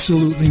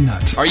absolutely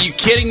nuts. Are you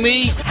kidding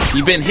me?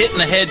 You've been hit in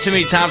the head too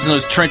many times in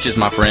those trenches,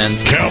 my friend.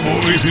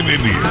 Cowboys and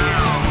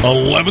Indians,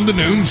 11 to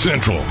noon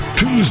Central,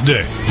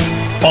 Tuesdays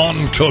on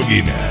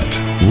TogiNet,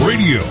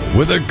 radio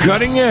with a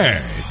cutting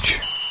edge.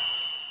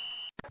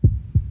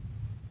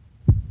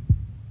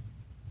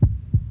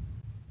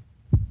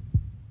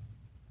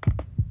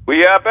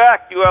 We are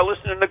back. You are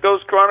listening to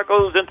Ghost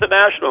Chronicles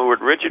International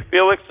with Richard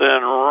Felix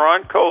and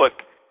Ron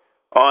Kolick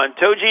on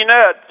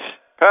TogiNet,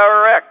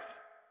 PowerX,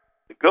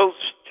 the Ghost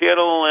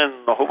Channel,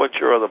 and a whole bunch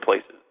of other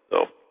places.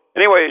 So,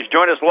 anyways,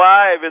 join us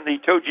live in the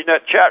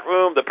TogiNet chat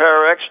room, the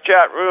PowerX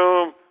chat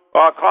room,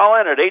 or call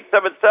in at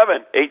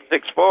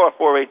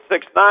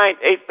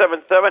 877-864-4869,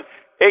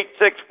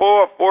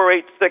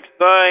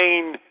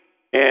 877-864-4869,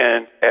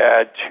 and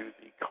add to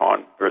the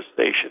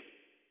conversation.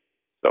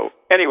 So,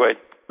 anyway,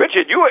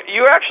 Richard, you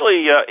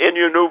actually, in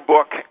your new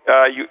book,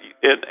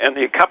 and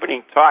the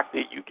accompanying talk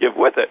that you give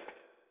with it,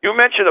 you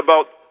mentioned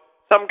about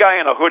some guy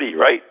in a hoodie,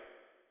 right?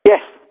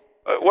 Yes.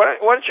 Why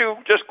don't you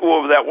just go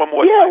over that one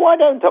more time? Yeah, why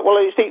don't I?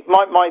 Well, you see,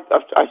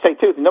 I say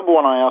two things. Number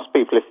one, I ask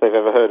people if they've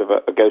ever heard of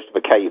a ghost of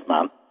a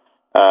caveman,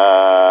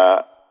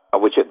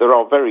 which there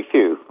are very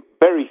few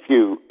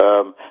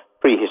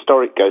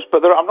prehistoric ghosts.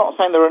 But I'm not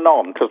saying there are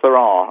none, because there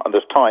are, and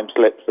there's time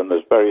slips and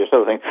there's various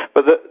other things.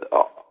 But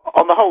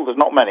on the whole, there's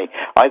not many.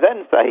 I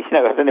then say,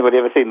 has anybody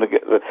ever seen the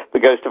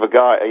ghost of a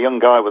young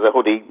guy with a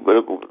hoodie,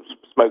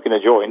 smoking a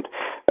joint,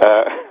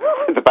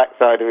 with the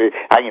backside of it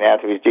hanging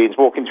out of his jeans,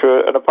 walking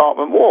through an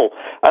apartment wall?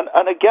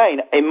 And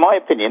again, in my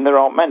opinion, there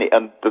aren't many.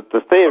 And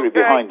the theory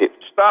behind it.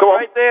 Stop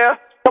right there.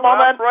 Come on,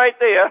 man. Right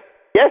there.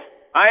 Yes.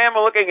 I am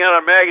looking at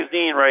a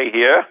magazine right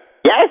here.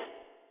 Yes.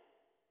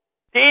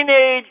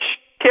 Teenage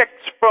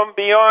Kicks from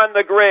Beyond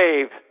the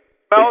Grave.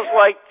 Smells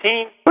like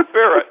teen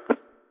spirit.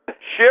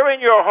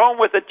 Sharing your home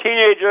with a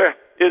teenager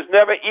is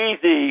never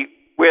easy,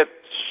 with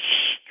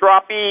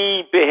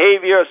stroppy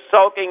behavior,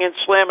 sulking, and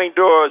slamming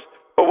doors.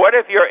 But what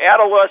if your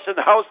adolescent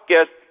house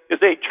guest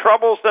is a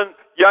troublesome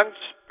young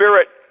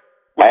spirit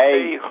with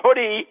a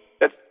hoodie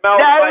that smells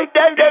like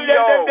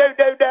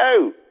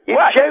No. You're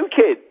what?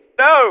 joking.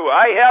 No,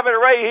 I have it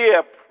right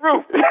here.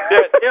 Proof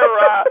that there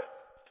are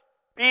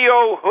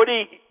B.O.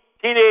 hoodie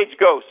teenage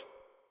ghosts.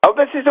 Oh,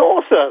 this is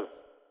awesome.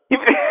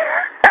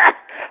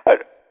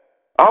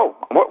 Oh,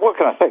 what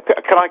can I say?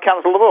 Can I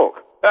cancel the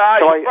book?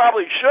 You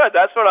probably should.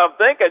 That's what I'm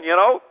thinking,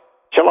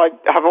 Shall I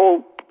have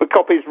all the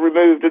copies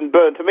removed and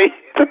burnt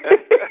immediately?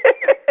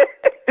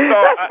 So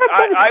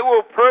I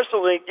will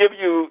personally give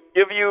you.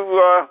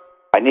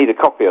 I need a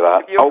copy of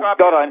that. Oh,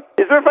 God,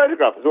 is there a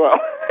photograph as well?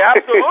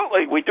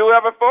 Absolutely. We do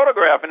have a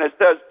photograph, and it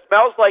says,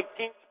 smells like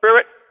teen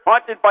spirit,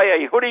 haunted by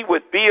a hoodie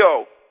with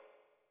B.O.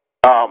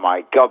 Oh,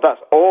 my God, that's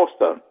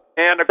awesome.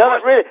 And of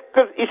course, really,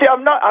 because you see,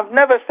 I've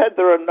never said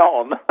there are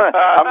none.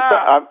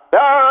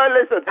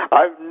 Listen,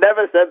 I've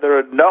never said there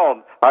are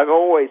none. I've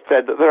always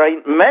said that there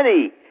ain't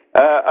many.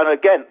 And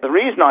again, the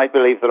reason I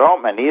believe there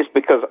aren't many is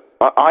because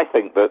I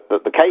think that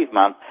the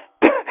caveman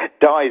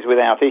dies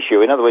without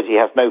issue. In other words, he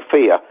has no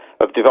fear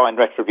of divine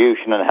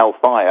retribution and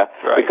hellfire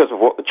because of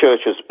what the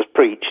church has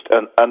preached.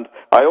 And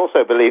I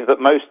also believe that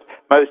most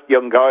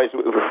young guys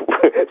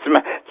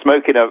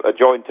smoking a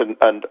joint and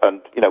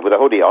with a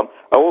hoodie on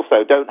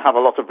also don't have a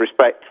lot of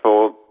respect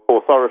for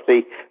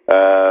authority,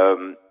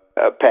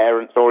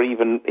 parents, or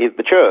even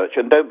the church,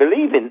 and don't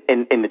believe in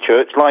the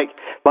church like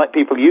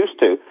people used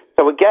to.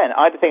 So again,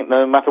 I think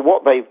no matter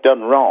what they've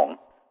done wrong,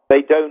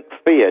 they don't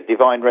fear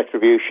divine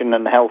retribution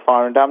and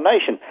hellfire and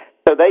damnation.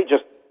 So they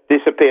just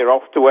disappear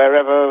off to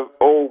wherever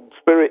all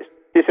spirits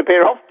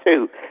disappear off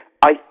to,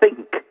 I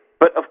think.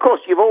 But of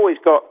course, you've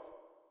got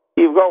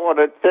one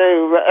or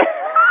two.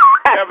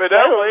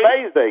 Evidently.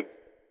 That's amazing.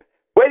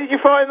 Where did you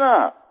find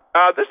that?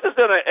 This is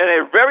in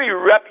a very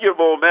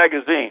reputable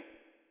magazine.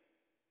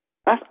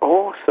 That's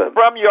awesome.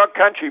 From your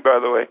country, by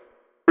the way.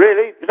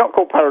 Really? It's not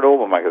called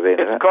Paranormal Magazine, is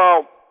it? It's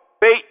called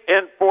Fate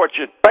and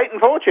Fortune. Fate and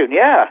Fortune,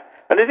 yeah.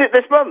 And is it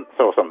this month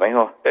or something?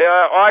 Or?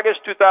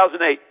 August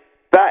 2008.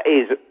 That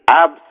is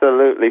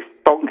absolutely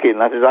stonking.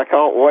 That is, I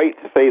can't wait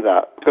to see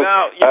that.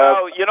 Now,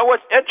 you know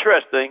what's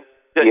interesting?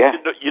 Yeah.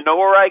 You know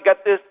where I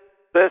got this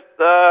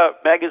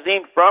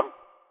magazine from?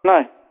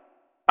 No.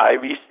 I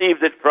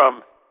received it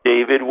from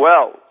David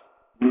Wells.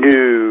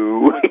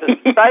 No.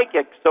 The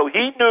psychic. So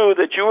he knew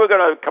that you were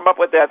going to come up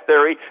with that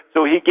theory,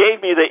 so he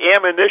gave me the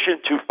ammunition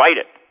to fight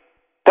it.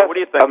 That's what do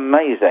you think?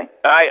 Amazing.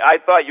 I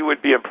thought you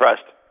would be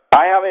impressed.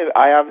 I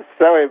am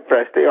so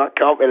impressed. I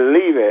can't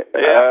believe it.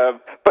 Yeah.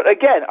 But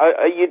again,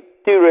 you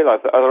do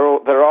realise that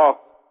there are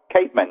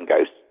cavemen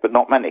ghosts, but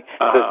not many.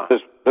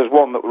 There's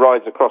one that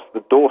rides across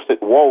the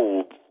Dorset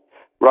wolds,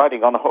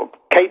 riding on a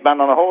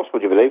caveman on a horse.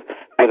 Would you believe?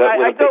 I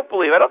don't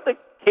believe. I don't think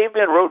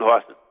cavemen rode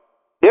horses.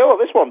 Yeah, well,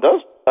 this one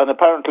does, and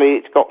apparently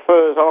it's got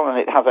furs on, and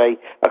it has a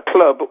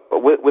club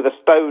with a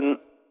stone,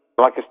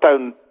 like a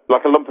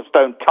lump of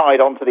stone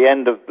tied onto the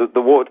end of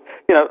the wood.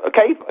 A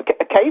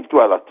cave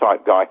dweller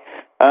type guy.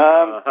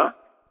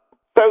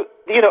 So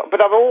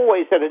but I've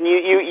always said, and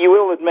you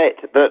will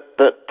admit that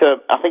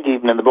I think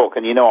even in the book,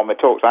 and on my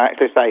talks, I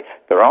actually say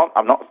there aren't.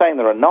 I'm not saying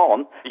there are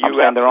none. I'm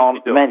saying there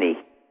aren't many.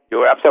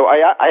 So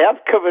I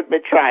have covered my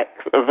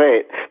tracks a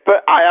bit,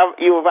 but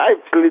you have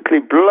absolutely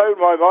blown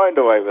my mind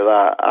away with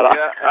that. And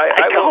I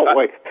can't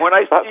wait. When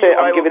I see you,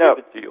 I will give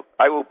it to you.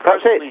 I will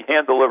personally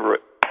hand deliver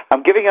it.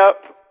 I'm giving up.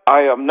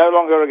 I am no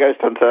longer a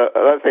ghost hunter.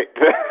 That's it.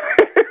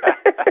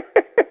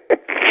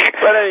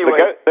 But anyway,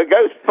 the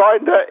ghost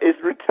finder is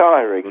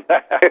retiring.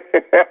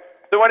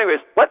 So, anyways,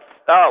 let's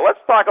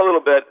talk a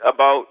little bit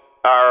about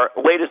our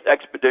latest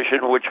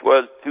expedition, which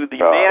was to the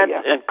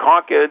Manse and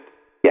Concord,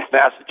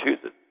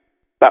 Massachusetts.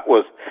 That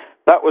was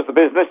the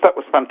business. That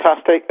was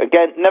fantastic.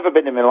 Again, never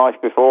been in my life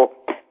before.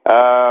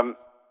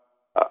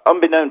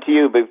 Unbeknown to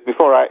you,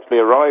 before I actually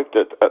arrived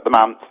at the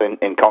Manse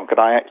in Concord,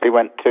 I actually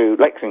went to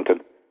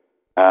Lexington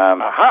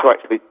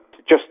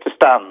just to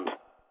stand.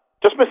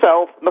 Just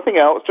myself, nothing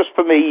else, just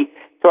for me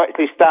to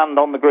actually stand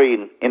on the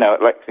green,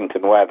 at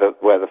Lexington, where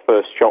the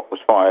first shot was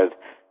fired,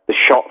 the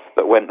shots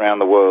that went around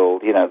the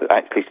world, that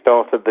actually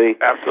started the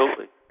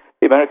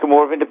American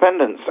War of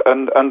Independence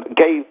and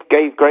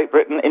gave Great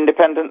Britain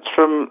independence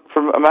from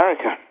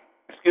America.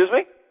 Excuse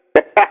me?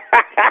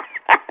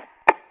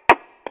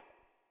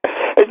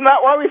 Isn't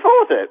that why we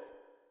fought it?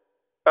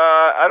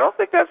 I don't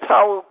think that's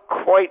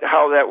quite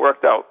how that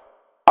worked out.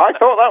 I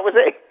thought that was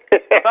it.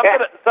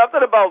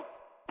 something about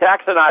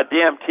taxing our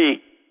damn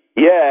tea.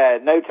 Yeah,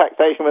 no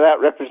taxation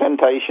without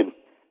representation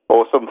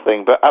or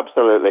something, but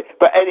absolutely.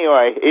 But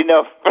anyway,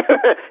 enough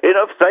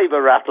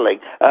saber rattling.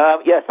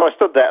 So I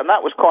stood there, and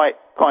that was quite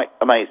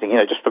amazing,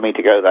 just for me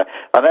to go there.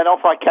 And then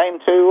off I came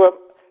to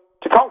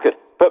Concord.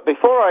 But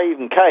before I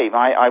even came,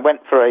 I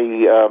went for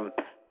a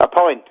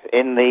pint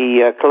in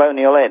the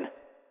Colonial Inn.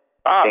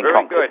 Ah, very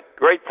Concord. good.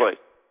 Great place.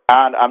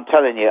 And I'm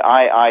telling you,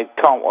 I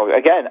can't...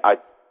 Again, I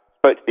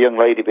spoke to the young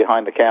lady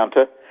behind the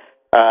counter,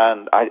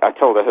 and I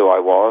told her who I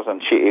was,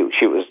 and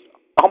she was,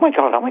 oh my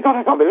God,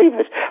 I can't believe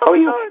this.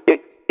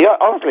 Yeah,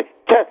 honestly,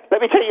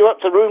 let me take you up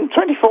to room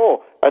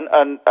 24.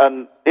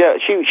 And yeah,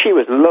 she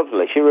was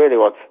lovely. She really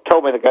was.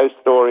 Told me the ghost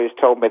stories.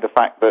 Told me the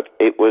fact that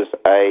it was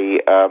a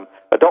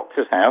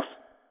doctor's house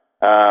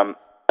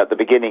at the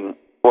beginning.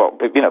 Well,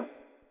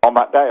 on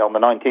that day, on the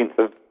 19th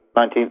of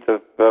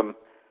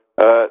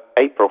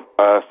April,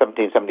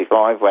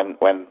 1775,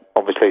 when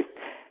obviously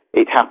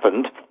it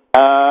happened,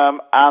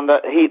 and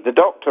that the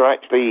doctor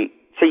actually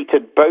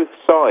treated both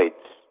sides,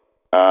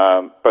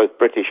 both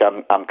British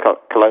and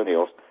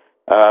colonials.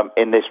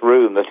 In this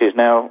room that is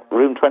now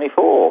room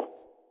 24.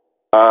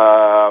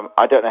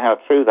 I don't know how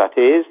true that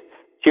is.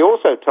 She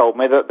also told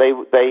me that they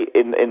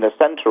in the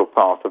central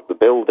part of the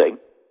building,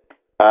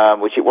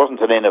 which it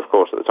wasn't an inn, of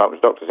course, at the time,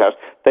 it was a doctor's house,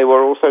 they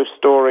were also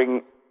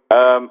storing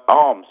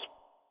arms.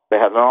 They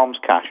had an arms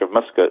cache of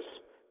muskets,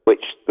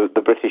 which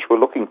the British were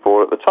looking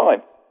for at the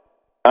time.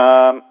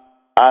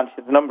 And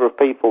the number of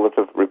people that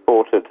have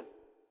reported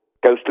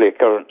ghostly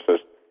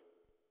occurrences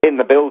in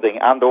the building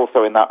and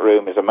also in that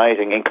room is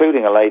amazing,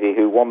 including a lady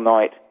who one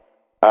night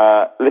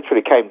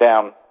literally came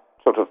down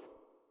sort of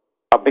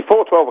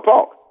before 12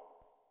 o'clock.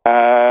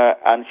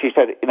 And she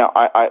said,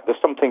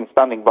 there's something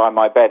standing by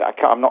my bed.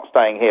 I'm not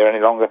staying here any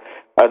longer.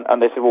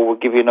 And they said, well, we'll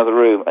give you another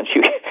room. And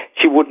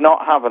she would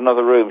not have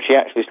another room. She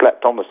actually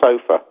slept on the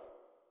sofa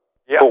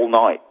all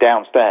night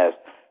downstairs.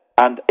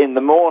 And in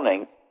the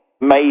morning,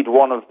 made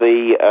one of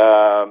the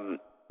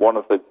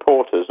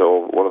porters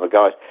or one of the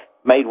guys,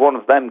 made one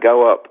of them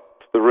go up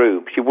the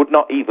room. She would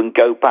not even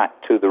go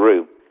back to the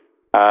room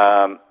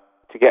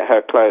to get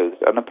her clothes,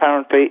 and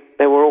apparently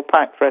they were all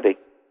packed ready.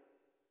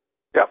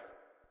 Yep.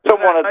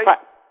 Someone had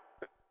packed.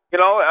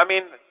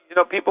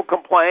 People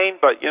complain,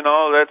 but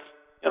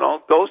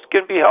ghosts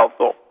can be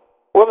helpful.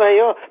 Well, they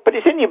are, but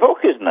it's in your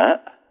book, isn't it?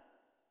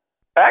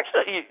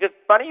 Actually, it's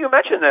funny you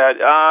mentioned that.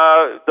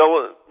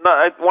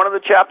 One of the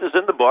chapters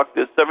in the book,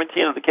 there's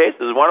 17 of the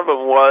cases. One of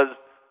them was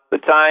the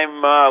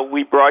time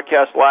we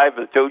broadcast live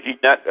at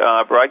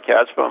TogiNet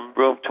broadcast from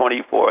room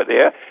 24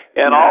 there.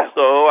 And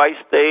also I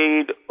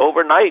stayed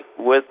overnight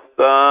with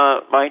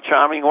my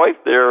charming wife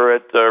there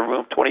at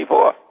room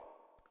 24,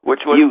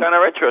 which was kind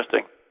of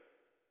interesting.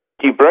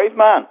 You brave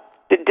man.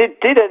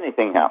 Did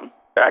anything happen?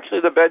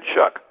 Actually, the bed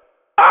shook.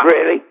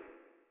 Really?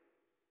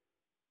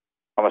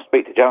 I must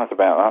speak to Janet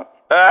about that.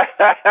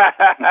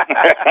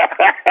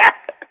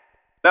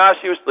 No,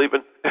 she was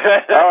sleeping.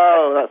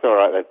 Oh, that's all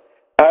right then.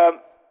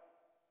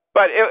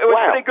 But it was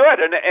pretty good,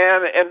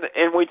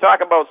 and we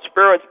talk about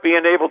spirits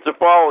being able to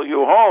follow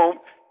you home,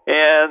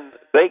 and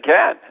they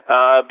can,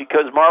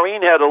 because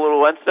Maureen had a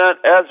little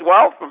incident as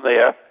well from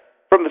there.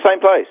 From the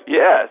same place?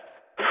 Yes.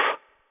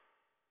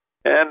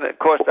 And, of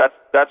course,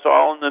 that's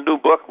all in the new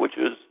book, which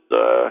is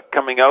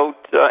coming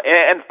out.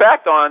 In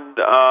fact, on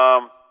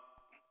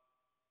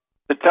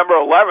September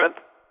 11th,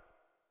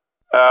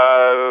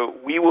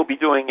 we will be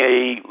doing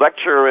a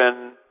lecture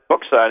and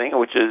book signing,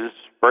 which is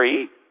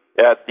free,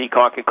 at the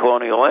Concord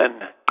Colonial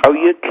Inn. Oh,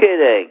 you're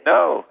kidding?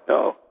 No.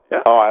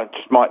 Yeah. Oh, I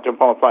just might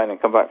jump on a plane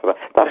and come back for that.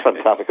 That's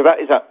fantastic, because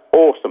that is an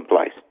awesome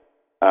place.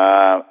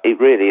 It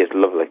really is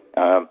lovely.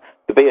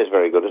 The beer is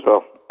very good as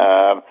well.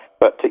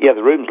 But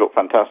the rooms look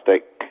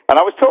fantastic. And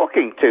I was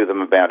talking to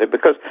them about it,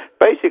 because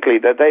basically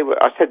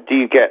I said, do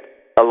you get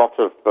a lot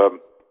of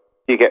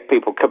you get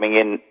people coming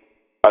in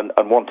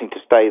and wanting to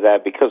stay there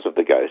because of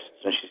the ghosts.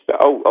 And she said,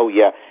 oh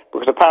yeah,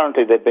 because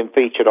apparently they've been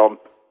featured on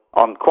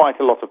quite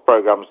a lot of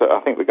programs. That I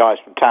think the guys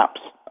from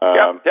TAPS,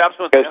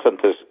 Ghost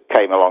Hunters,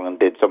 came along and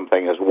did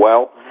something as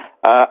well.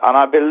 And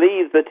I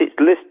believe that it's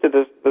listed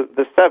as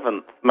the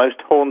 7th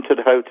most haunted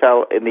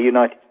hotel in the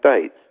United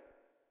States.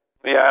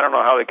 Yeah, I don't know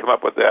how they come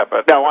up with that,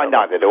 but no,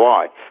 neither do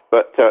I.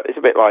 But it's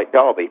a bit like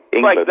Derby,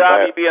 England. Like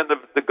Derby being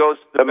the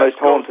ghost, the most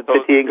haunted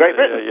city in Great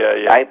Britain.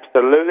 Yeah.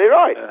 Absolutely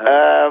right.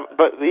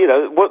 But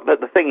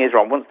the thing is,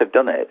 Ron, once they've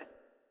done it,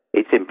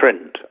 it's in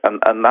print,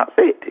 and that's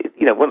it.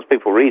 Once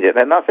people read it,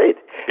 then that's it.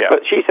 Yeah.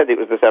 But she said it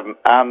was the 7th,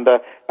 and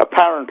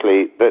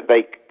apparently that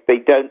they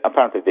don't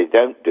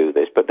do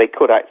this, but they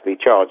could actually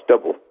charge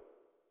double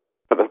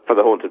for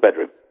the haunted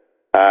bedroom.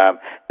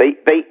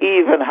 They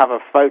even have a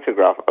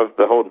photograph of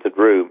the haunted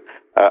room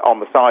on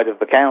the side of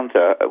the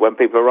counter when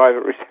people arrive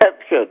at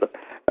reception.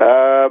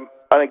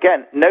 And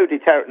again, no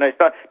deterrent. No, it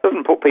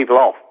doesn't put people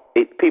off.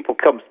 People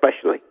come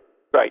specially,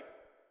 right?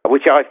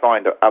 Which I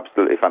find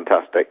absolutely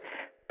fantastic.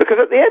 Because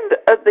at the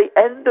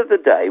end of the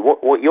day,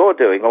 what you're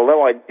doing,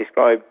 although I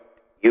describe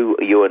you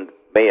and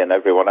me and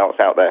everyone else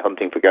out there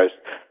hunting for ghosts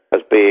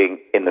as being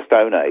in the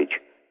Stone Age,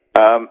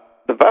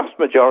 the vast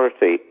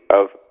majority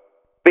of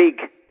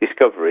big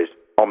discoveries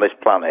on this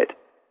planet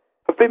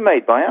have been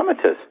made by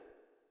amateurs.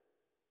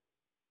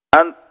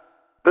 And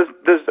there's,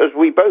 as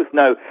we both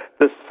know,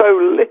 there's so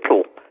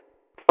little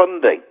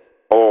funding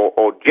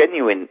or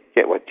genuine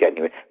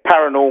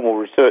paranormal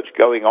research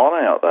going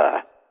on out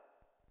there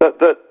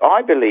that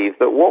I believe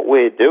that what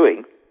we're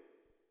doing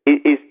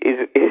is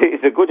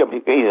a good. I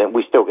mean,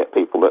 we still get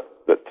people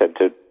that tend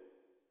to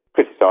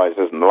criticise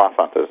us and laugh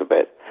at us a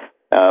bit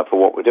for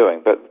what we're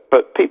doing,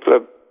 but people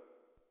are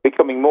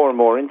becoming more and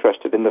more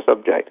interested in the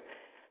subject.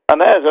 And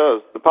there's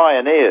us, the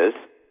pioneers,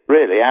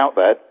 really out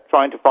there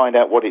trying to find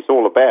out what it's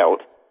all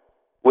about,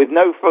 with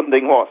no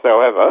funding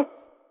whatsoever.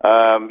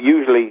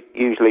 Usually,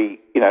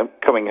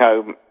 coming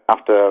home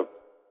after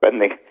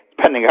spending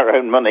our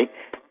own money.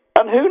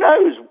 And who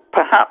knows?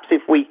 Perhaps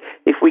if we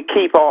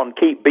keep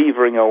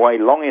beavering away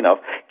long enough,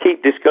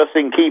 keep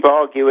discussing, keep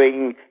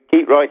arguing,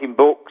 keep writing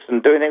books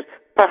and doing things,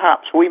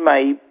 perhaps we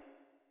may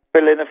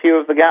fill in a few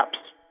of the gaps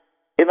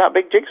in that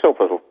big jigsaw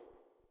puzzle.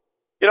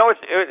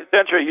 It's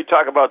interesting. You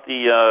talk about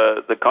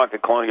the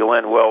Concord Colonial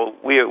Inn. Well,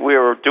 we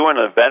were doing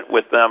an event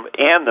with them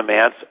and the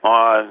Mants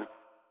on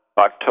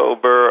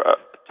October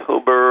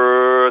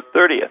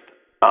 30th.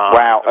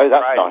 Wow,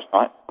 that's nice,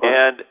 right?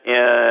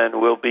 And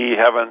we'll be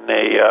having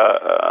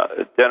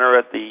a dinner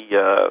at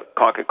the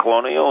Concord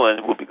Colonial,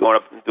 and we'll be going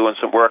up and doing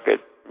some work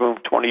at room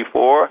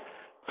 24.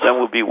 Then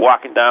we'll be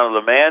walking down to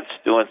the Mants,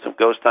 doing some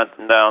ghost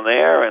hunting down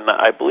there, and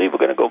I believe we're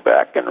going to go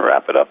back and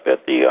wrap it up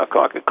at the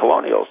Concord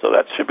Colonial. So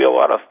that should be a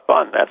lot of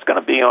fun. That's going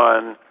to be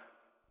on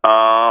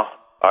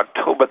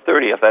October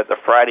 30th. That's a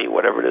Friday,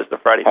 whatever it is, the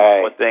Friday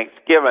before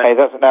Thanksgiving. Hey,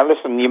 now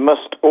listen, you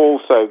must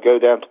also go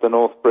down to the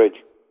North Bridge.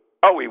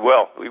 Oh, we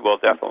will. We will,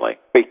 definitely.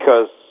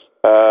 Because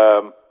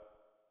I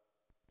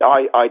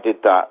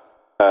did that.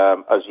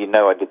 As you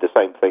know, I did the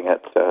same thing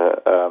at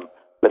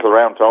Little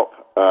Round Top.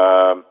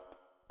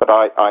 But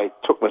I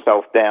took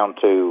myself down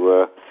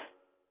to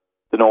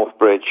the North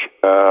Bridge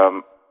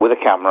with a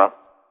camera,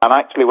 and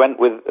actually went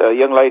with a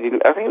young lady.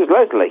 I think it was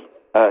Leslie.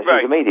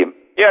 She's a medium.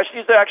 Yeah,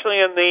 she's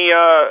actually in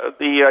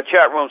the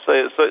chat room. So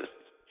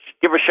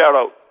give her a shout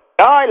out.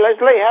 Hi,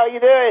 Leslie. How are you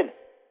doing?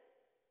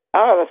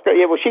 Oh, that's great.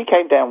 Yeah, well, she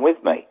came down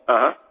with me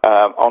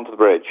onto the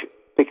bridge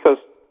because,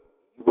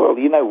 well,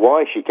 you know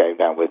why she came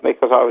down with me?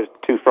 Because I was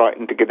too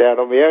frightened to go down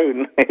on my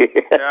own.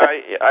 Yeah,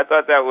 I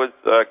thought that was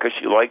because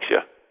she likes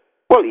you.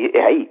 Well,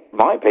 hey,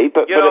 might be,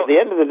 but at the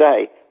end of the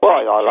day, well,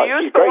 I like she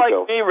used to like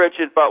me,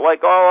 Richard, but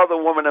like all other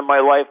women in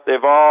my life,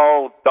 they've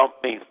all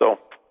dumped me. So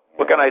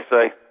what can I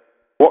say?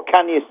 What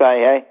can you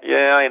say, eh?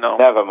 Yeah, I know.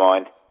 Never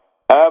mind.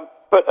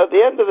 But at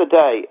the end of the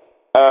day,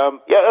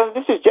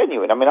 this is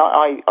genuine. I mean,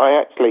 I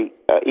actually,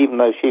 even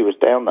though she was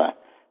down there,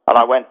 and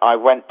I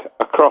went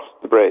across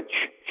the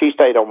bridge. She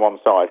stayed on one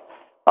side,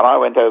 and I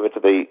went over to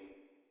the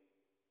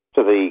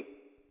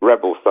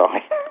rebel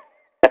side.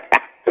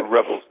 The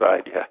rebel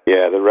side, yeah.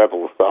 Yeah, the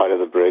rebel side of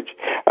the bridge.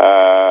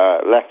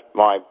 Left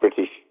my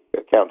British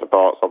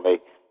counterparts on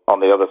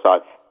the other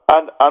side,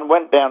 and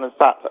went down and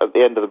sat at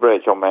the end of the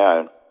bridge on my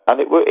own. And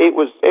it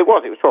was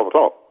 12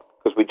 o'clock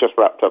because we just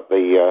wrapped up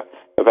the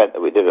event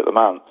that we did at the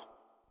Mants.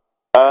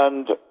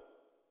 And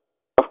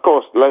of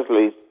course,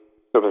 Leslie's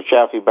sort of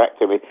shouting back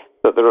to me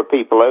that there are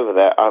people over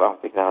there. And I'm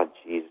thinking, oh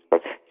Jesus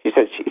Christ! She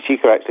said she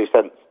could actually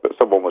sense that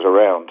someone was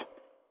around.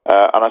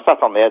 And I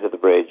sat on the edge of the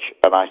bridge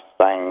and I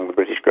sang the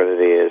British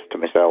Grenadiers to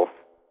myself.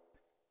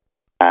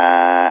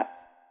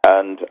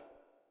 And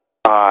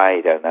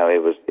I don't know,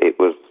 it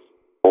was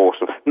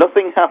awesome.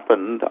 Nothing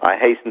happened, I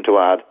hasten to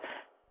add.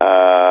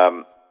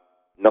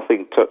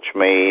 Nothing touched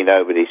me,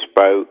 nobody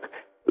spoke.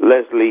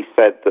 Leslie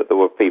said that there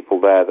were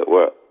people there that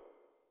were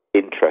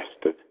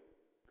interested.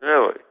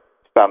 Really?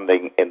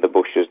 Standing in the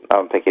bushes.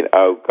 I'm thinking,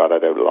 oh God, I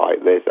don't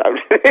like this.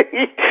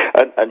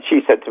 And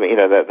she said to me,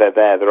 they're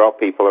there, there are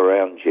people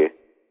around you.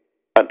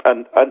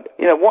 And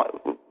what,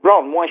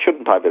 Ron? Why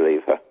shouldn't I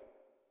believe her?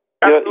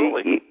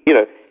 Absolutely.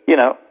 You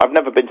know, I've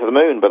never been to the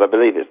moon, but I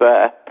believe it's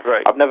there.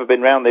 Right. I've never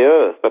been round the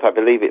Earth, but I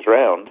believe it's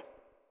round.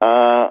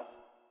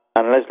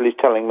 And Leslie's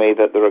telling me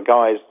that there are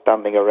guys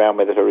standing around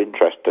me that are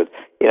interested.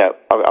 You know,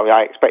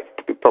 I expect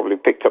to be probably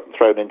picked up and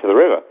thrown into the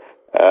river.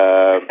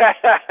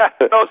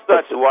 No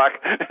such luck.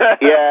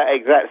 Yeah,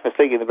 exactly, for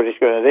singing the British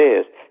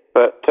Grenadiers.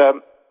 But I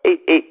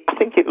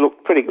think it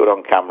looked pretty good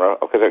on camera,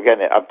 because, again,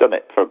 I've done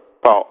it for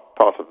part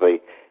of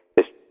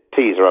this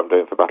teaser I'm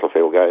doing for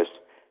Battlefield Ghosts.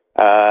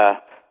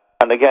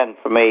 And again,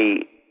 for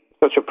me,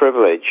 such a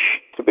privilege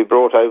to be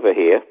brought over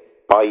here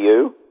by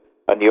you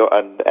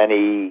and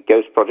any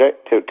Ghost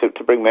project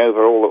to bring me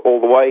over all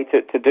the way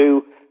to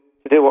do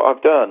what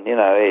I've done. You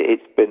know,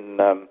 it's been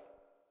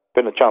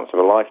a chance of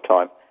a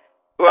lifetime.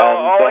 Well,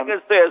 all I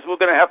can say is we're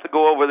going to have to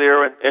go over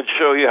there and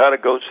show you how to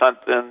ghost hunt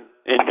in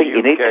I think the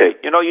UK. you need to.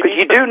 You know,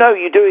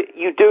 you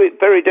do it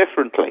very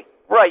differently.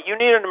 Right, you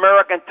need an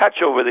American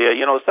touch over there.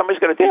 You know, somebody's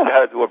going to teach you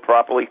how to do it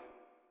properly.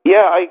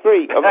 Yeah, I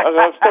agree. As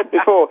I've said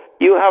before,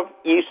 you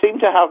seem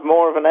to have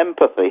more of an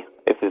empathy,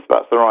 if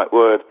that's the right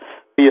word,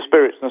 for your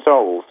spirits and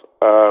souls,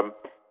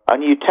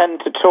 and you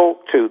tend to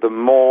talk to them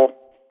more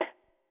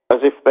as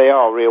if they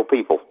are real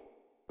people.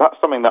 That's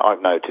something that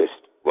I've noticed.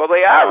 Well,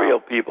 they are real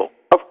people.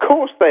 Of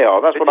course they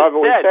are. That's what I've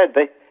always said.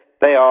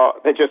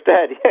 They're just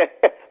dead.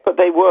 But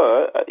they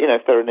were,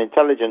 if they're an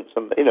intelligence,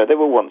 and they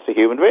were once a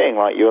human being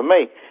like you and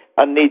me,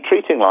 and need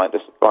treating like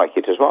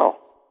it as well.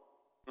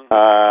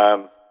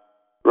 Mm-hmm.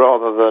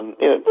 Rather than,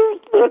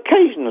 there are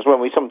occasions when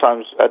we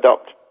sometimes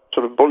adopt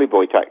sort of bully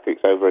boy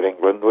tactics over in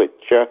England,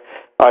 which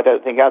I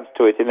don't think adds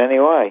to it in any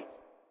way.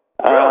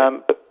 Really?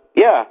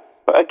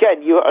 But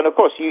again, of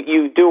course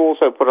you do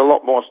also put a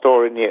lot more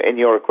store in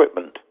your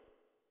equipment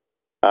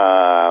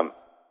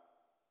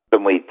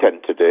than we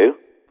tend to do.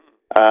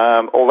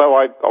 Although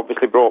I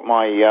obviously brought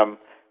my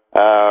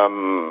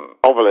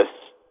Ovilus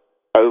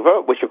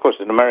over, which of course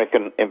is an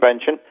American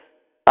invention,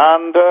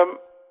 and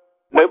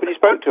nobody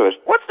spoke to us.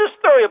 What's the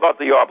story about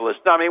the Obelisk?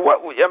 I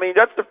mean,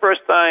 that's the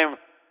first time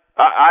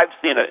I've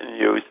seen it in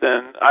use,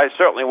 and I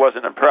certainly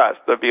wasn't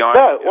impressed, to be honest.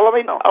 No, well, I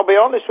mean, I'll be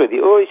honest with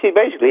you. Well, you see,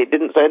 basically, it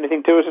didn't say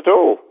anything to us at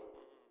all,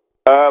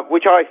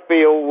 which I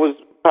feel was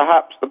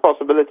perhaps the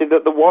possibility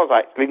that there was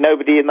actually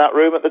nobody in that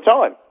room at the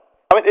time.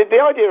 I mean, the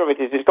idea of it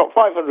is it's got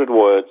 500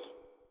 words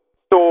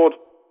stored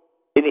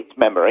in its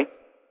memory,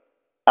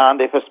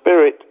 and if a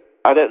spirit...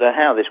 I don't know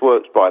how this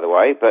works, by the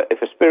way, but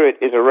if a spirit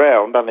is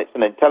around and it's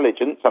an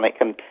intelligence and it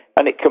can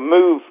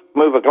move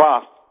a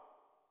glass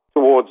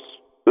towards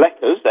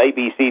letters A,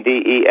 B, C, D,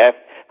 E, F,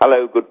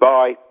 hello,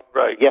 goodbye,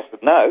 right, yes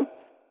and no,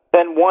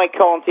 then why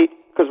can't it?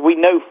 Because we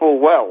know full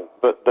well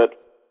that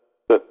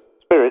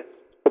spirits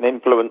can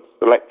influence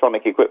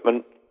electronic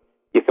equipment,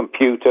 your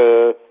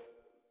computer,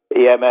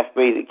 EMF,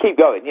 music, keep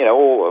going.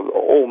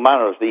 All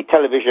manner of the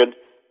television,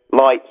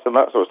 lights, and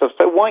that sort of stuff.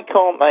 So why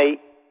can't they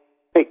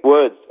pick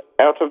words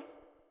out of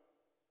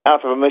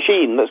a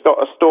machine that's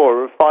got a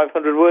store of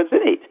 500 words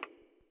in it?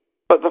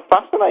 But the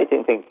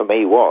fascinating thing for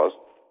me was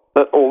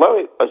that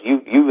although, as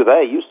you were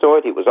there, you saw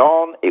it, it was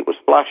on, it was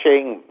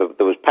flashing,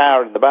 there was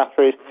power in the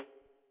batteries,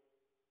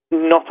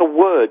 not a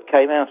word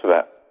came out of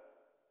that.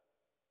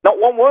 Not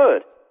one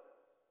word.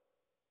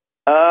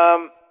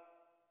 And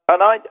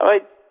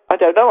I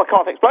don't know, I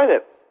can't explain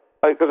it.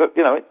 Because,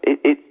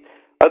 it's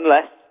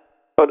unless...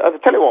 But I'll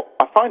tell you what,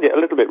 I find it a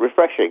little bit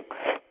refreshing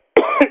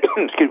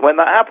excuse me, when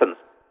that happens.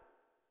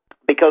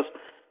 Because,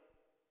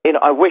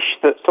 I wish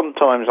that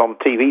sometimes on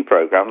TV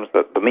programs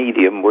that the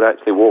medium would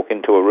actually walk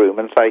into a room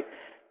and say,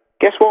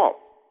 guess what?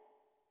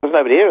 There's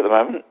nobody here at the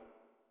moment.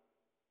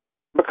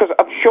 Because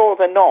I'm sure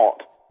they're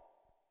not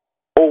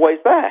always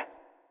there.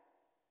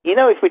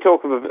 If we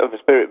talk of a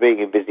spirit being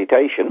in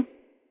visitation,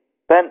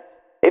 then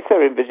if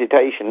they're in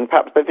visitation,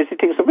 perhaps they're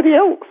visiting somebody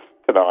else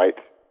tonight.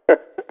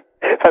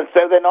 And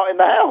so they're not in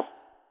the house.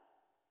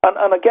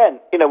 And again,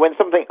 when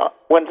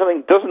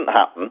something doesn't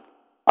happen,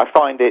 I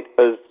find it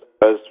as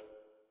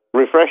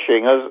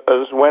refreshing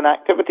as when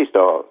activity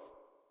starts,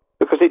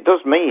 because it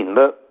does mean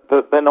that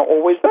they're not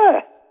always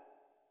there.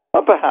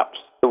 And perhaps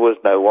there was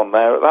no one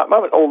there at that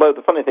moment. Although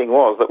the funny thing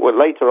was that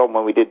later on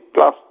when we did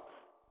glass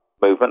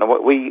movement,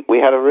 and we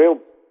had a real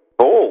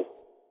ball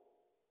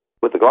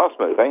with the glass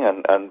moving,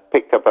 and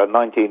picked up a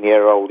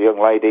 19-year-old young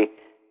lady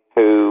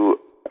who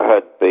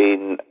had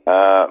been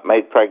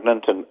made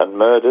pregnant and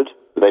murdered,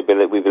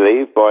 we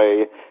believe,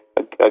 by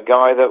a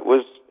guy that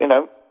was,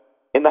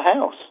 in the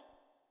house.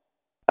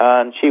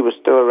 And she was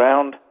still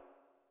around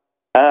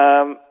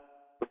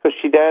because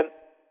she daren't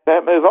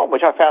move on,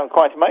 which I found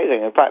quite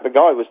amazing. In fact, the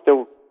guy was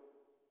still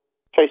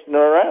chasing her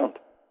around.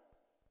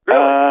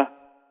 Really?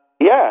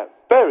 Yeah,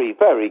 very,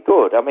 very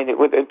good. I mean,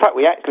 in fact,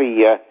 we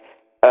actually...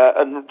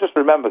 and just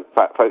remember,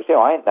 folks,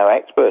 I ain't no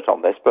expert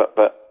on this, but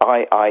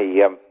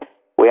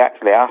we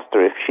actually asked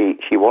her if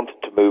she wanted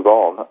to move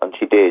on, and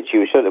she did.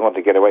 She certainly wanted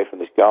to get away from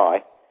this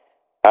guy,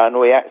 and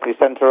we actually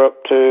sent her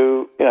up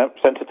to,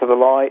 sent her to the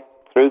light,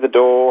 through the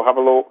door, have a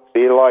look,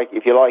 see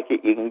if you like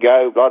it, you can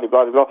go, blah, blah,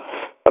 blah, blah.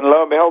 And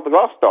lo and behold, the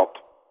glass stopped.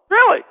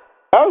 Really?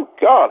 Oh,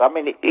 God, I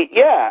mean,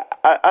 yeah,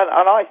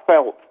 and I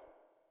felt,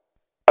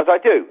 as I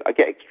do, I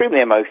get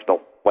extremely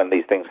emotional when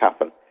these things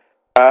happen,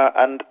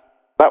 and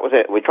that was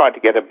it. We tried to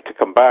get him to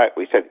come back.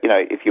 We said,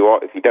 if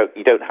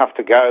you don't have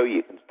to go.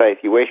 You can stay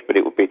if you wish, but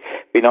it would be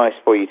nice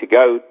for you to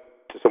go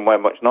to somewhere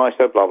much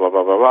nicer. Blah blah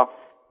blah blah blah.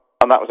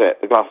 And that was it.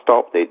 The glass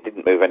stopped. It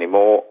didn't move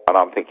anymore. And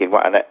I'm thinking,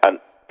 well, and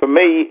for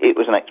me, it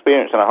was an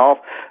experience and a half.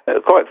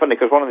 Quite funny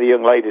because one of the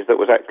young ladies that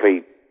was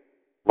actually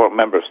a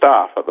member of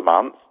staff at the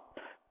manse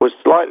was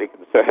slightly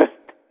concerned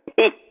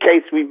in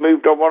case we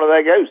moved on one of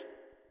their ghosts.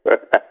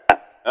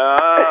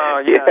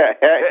 Oh, yeah.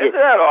 Isn't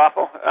that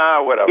awful?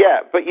 Whatever.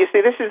 Yeah, but you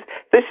see, this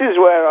is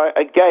where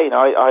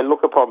I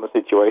look upon the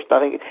situation. I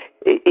think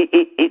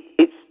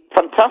it's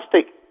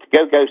fantastic to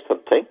go ghost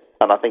hunting,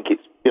 and I think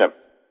it's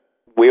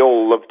we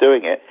all love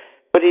doing it.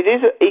 But it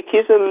is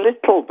a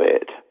little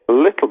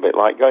bit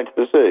like going to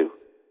the zoo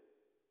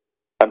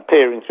and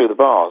peering through the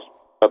bars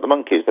at the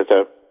monkeys that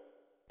are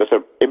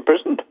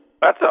imprisoned.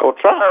 That's a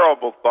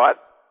terrible thought.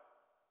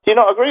 Do you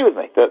not agree with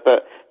me that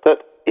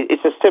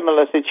it's a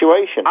similar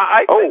situation?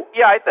 I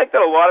think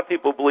that a lot of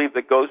people believe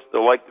that ghosts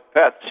are like the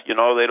pets. They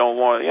don't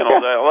want, they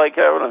like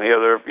having them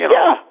here.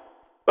 Yeah.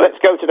 Let's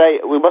go today.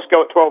 We must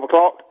go at 12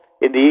 o'clock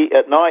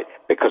at night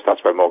because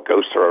that's when more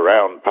ghosts are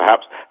around,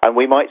 perhaps, and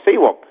we might see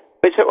one.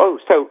 But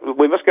so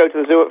we must go to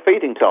the zoo at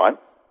feeding time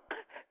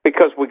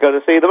because we're going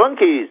to see the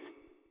monkeys.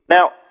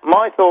 Now,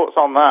 my thoughts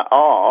on that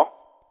are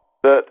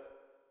that,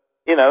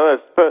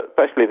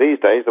 especially these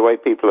days, the way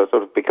people are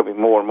sort of becoming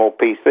more and more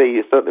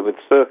PC, certainly with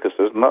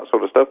circuses and that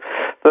sort of stuff,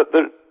 that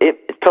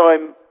it's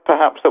time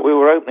perhaps that we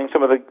were opening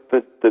some of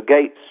the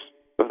gates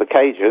of the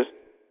cages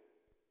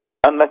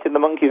and letting the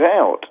monkeys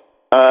out.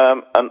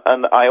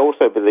 And I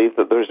also believe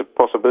that there is a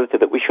possibility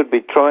that we should be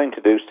trying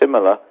to do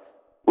similar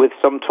with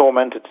some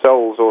tormented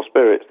souls or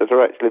spirits that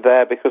are actually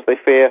there because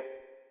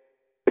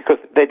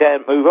they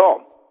daren't move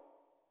on.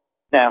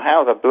 Now,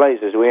 how the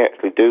blazes we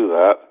actually do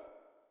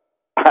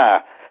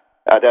that,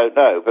 I don't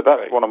know, but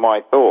that's one of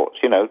my thoughts,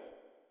 And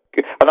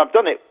I've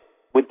done it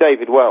with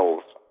David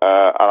Wells,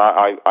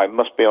 and I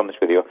must be honest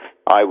with you,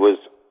 I was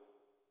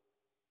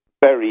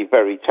very,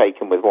 very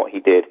taken with what he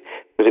did,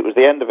 because it was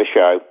the end of a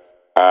show.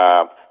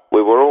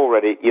 We were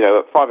already,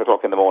 at 5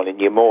 o'clock in the morning,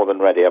 you're more than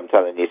ready, I'm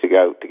telling you, to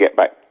get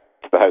back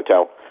to the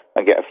hotel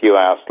and get a few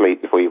hours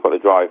sleep before you've got to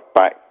drive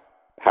back,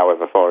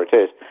 however far it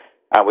is.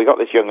 And we got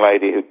this young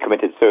lady who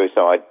committed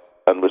suicide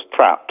and was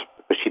trapped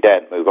because she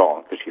daren't move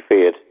on, because she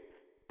feared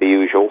the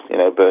usual,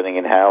 burning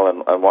in hell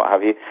and what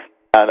have you.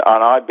 And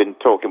I'd been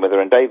talking with her,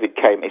 and David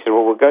came. He said,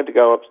 well, we're going to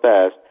go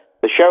upstairs.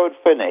 The show had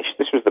finished.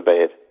 This was the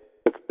bit.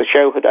 The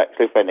show had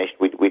actually finished.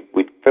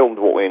 We'd filmed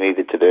what we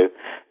needed to do.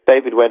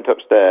 David went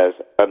upstairs,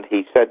 and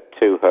he said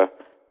to her,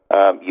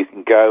 you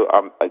can go.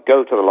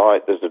 Go to the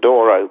light. There's a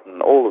door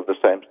open, all of the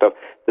same stuff.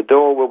 The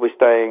door will be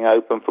staying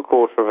open for a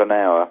quarter of an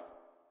hour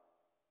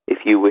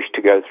if you wish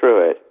to go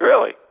through it.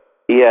 Really?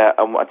 Yeah,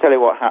 and I tell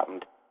you what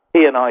happened.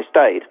 He and I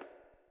stayed.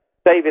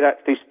 David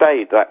actually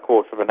stayed that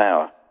quarter of an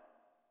hour,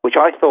 which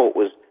I thought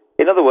was,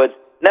 in other words,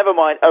 never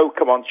mind, oh,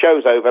 come on,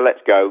 show's over, let's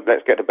go,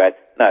 let's get to bed.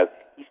 No,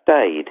 he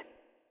stayed,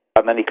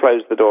 and then he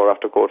closed the door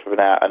after a quarter of an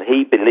hour, and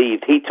he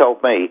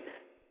told me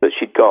that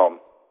she'd gone.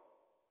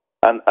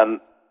 And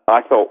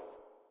I thought,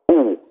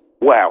 ooh,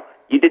 wow,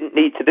 you didn't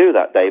need to do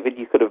that, David.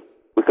 We could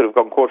have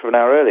gone quarter of an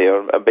hour earlier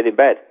and been in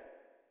bed.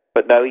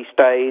 But no, he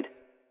stayed,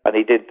 and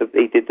he did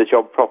the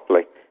job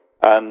properly.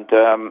 And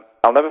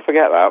I'll never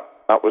forget that.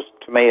 That was,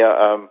 to me,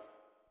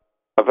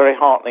 a very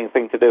heartening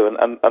thing to do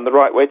and the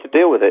right way to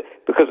deal with it.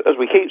 Because, as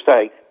we keep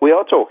saying, we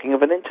are talking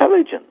of an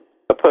intelligent,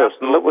 a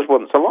person that was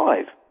once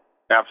alive.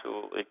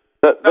 Absolutely.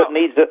 That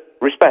needs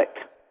respect.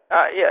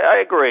 Yeah, I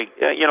agree.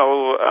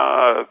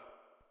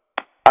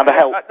 And a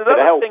help.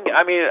 Another thing,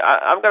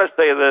 I'm going to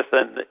say this,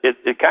 and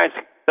it kind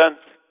of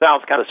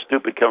sounds kind of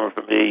stupid coming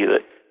from me,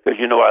 because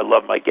I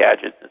love my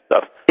gadgets and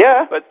stuff.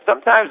 Yeah. But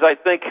sometimes I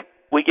think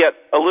we get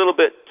a little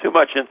bit too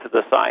much into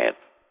the science.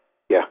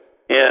 Yeah.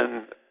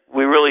 And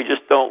we really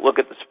just don't look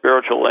at the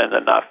spiritual end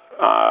enough.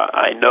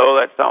 I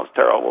know that sounds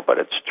terrible, but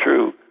it's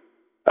true.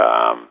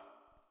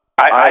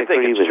 I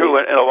think it's true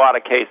in a lot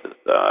of cases.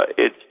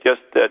 It's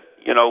just that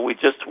we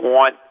just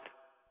want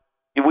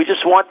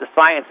the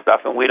science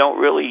stuff, and we don't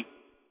really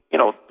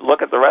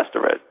look at the rest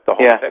of it. The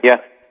whole picture.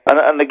 Yeah.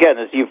 And again,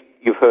 as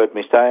you've heard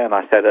me say, and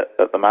I said it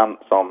at the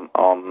manse on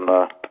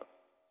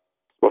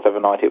whatever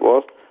night it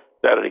was,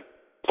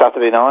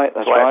 Saturday night.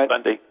 That's right.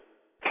 Sunday.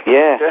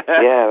 Yeah,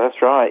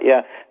 that's right,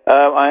 yeah.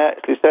 I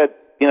actually said,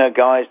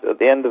 guys, at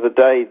the end of the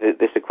day,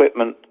 this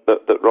equipment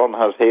that Ron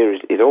has here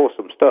is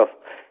awesome stuff.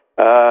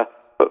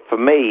 But for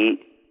me,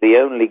 the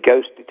only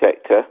ghost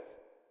detector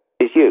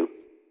is you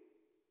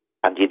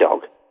and your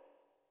dog.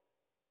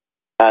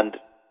 And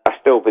I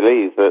still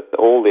believe that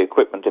all the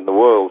equipment in the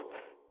world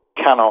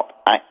cannot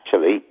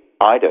actually,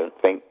 I don't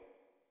think,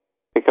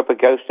 pick up a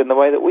ghost in the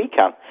way that we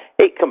can.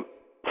 It can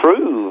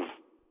prove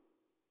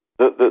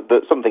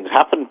that something's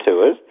happened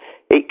to us.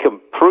 It can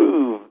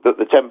prove that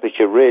the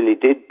temperature really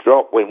did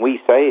drop when we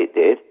say it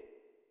did.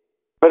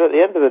 But at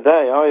the end of the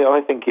day,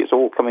 I think it's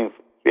all coming,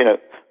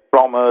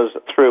 from us,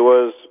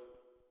 through us,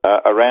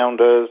 around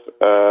us,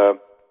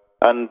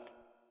 and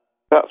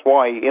that's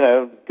why,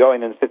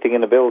 going and sitting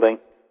in a building,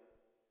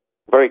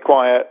 very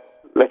quiet,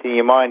 letting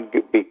your mind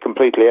be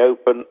completely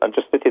open and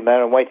just sitting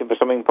there and waiting for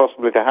something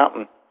possibly to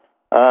happen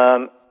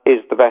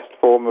is the best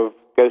form of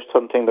ghost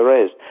hunting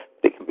there is.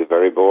 It can be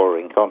very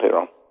boring, can't it,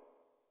 Ron?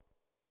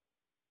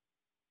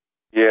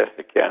 Yes,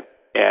 it can.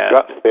 And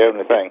that's the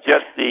only thing.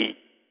 Just you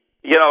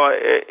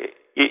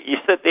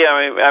sit there.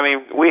 I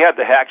mean, we had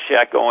the Hack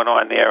Shack going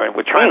on there, and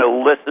we're trying to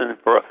listen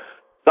for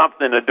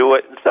something to do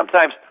it. And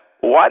sometimes,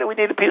 why do we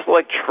need a piece of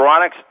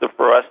electronics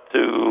for us to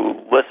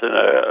listen?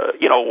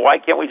 Why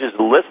can't we just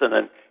listen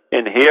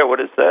and hear what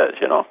it says?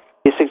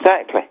 Yes,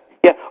 exactly.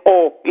 Yeah,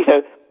 or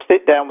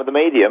sit down with the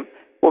medium.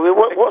 Well,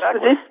 what's the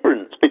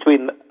difference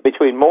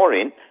between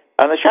Maureen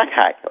and a Shack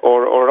Hack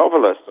or an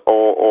Ovilus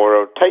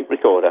or a tape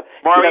recorder?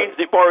 Maureen's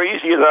more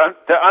easier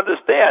to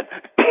understand.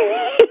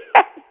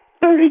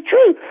 Very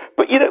true.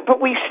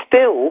 But we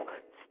still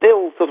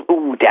sort of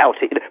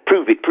doubt it.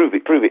 Prove it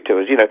to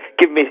us.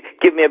 Give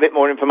me a bit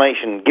more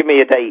information. Give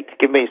me a date.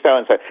 Give me so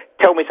and so.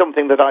 Tell me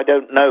something that I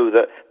don't know.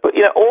 But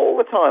all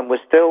the time we're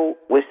still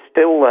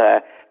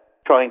there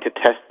trying to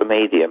test the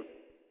medium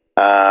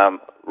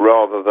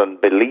rather than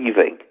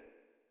believing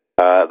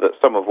that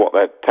some of what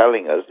they're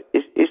telling us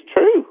is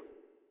true,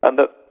 and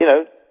that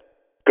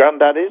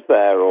Grandad is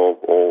there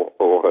or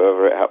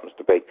whoever it happens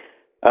to be.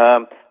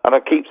 And I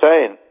keep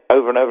saying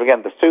over and over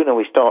again, the sooner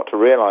we start to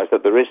realise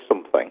that there is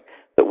something,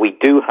 that we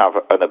do have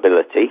an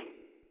ability,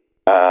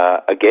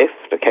 a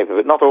gift, a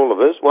capability. Not all of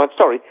us. Well,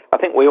 sorry, I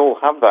think we all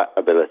have that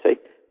ability,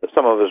 but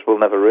some of us will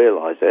never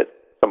realise it.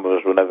 Some of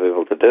us will never be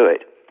able to do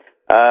it.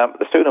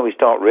 The sooner we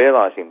start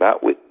realising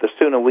that, the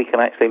sooner we can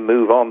actually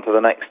move on to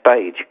the next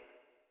stage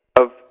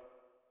of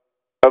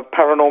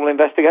paranormal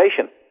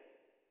investigation.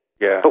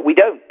 Yeah. But we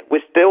don't.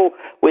 We're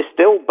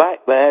still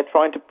back there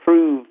trying to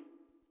prove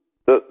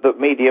that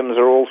mediums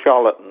are all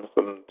charlatans,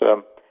 and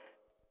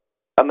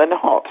they're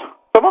not.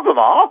 Some of them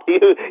are.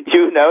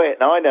 You know it,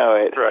 and I know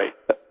it. Right.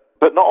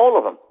 But not all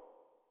of them.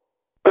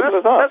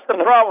 That's the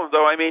problem,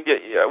 though. I mean,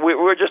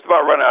 we're just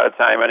about running out of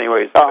time,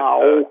 anyways.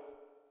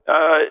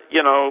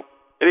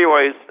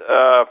 Anyways,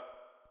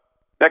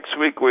 next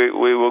week we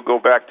will go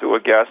back to a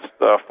guest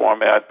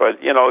format.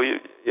 But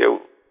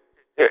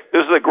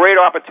this is a great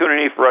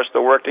opportunity for us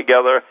to work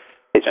together.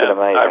 It's been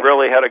amazing. I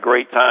really had a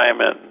great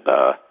time, and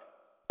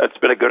it's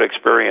been a good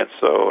experience.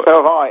 So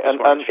have I.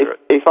 And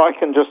if I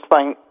can just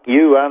thank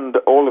you and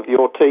all of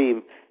your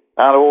team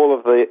and all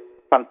of the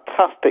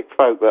fantastic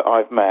folk that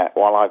I've met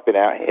while I've been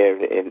out here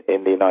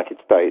in the United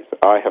States.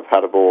 I have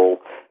had a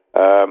ball.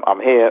 I'm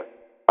here.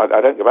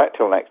 I don't go back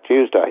till next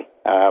Tuesday.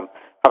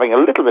 Having a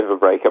little bit of a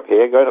break up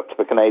here, going up to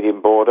the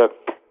Canadian border,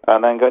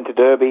 and then going to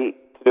Derby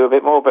to do a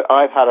bit more. But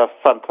I've had a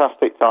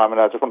fantastic time,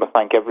 and I just want to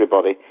thank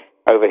everybody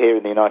over here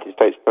in the United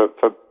States for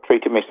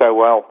treating me so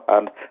well,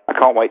 and I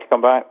can't wait to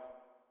come back.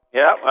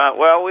 Yeah,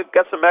 well, we've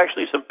got some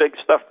big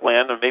stuff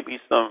planned, and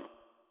maybe some,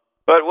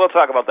 but we'll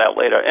talk about that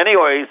later.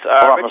 Anyways,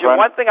 Richard,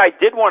 one thing I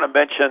did want to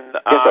mention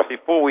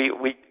before we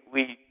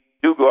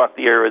do go off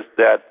the air is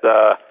that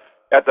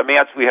at the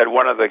Mance we had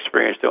one other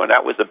experience too, and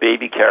that was a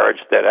baby carriage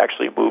that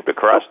actually moved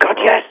across the road.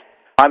 Yes,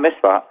 I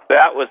missed that.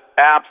 That was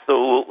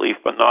absolutely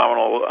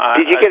phenomenal.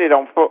 Did you get it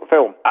on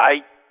film?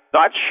 I'm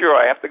not sure.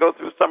 I have to go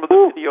through some of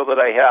the video that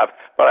I have,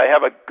 but I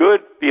have a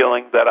good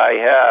feeling that I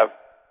have.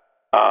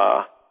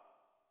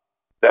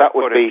 That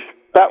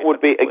would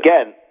be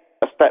again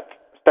a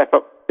step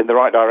up in the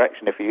right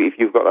direction if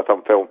you've got that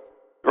on film.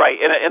 Right,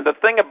 and the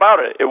thing about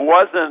it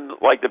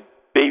wasn't like the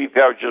baby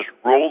carriage just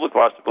rolled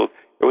across the field.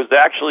 It was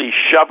actually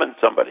shoving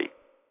somebody.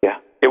 Yeah,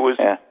 it was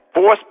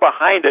force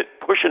behind it,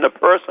 pushing a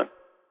person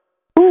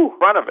in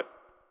front of it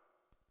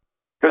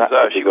because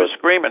she was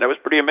screaming. It was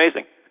pretty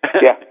amazing.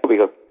 Yeah, it'll be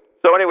good.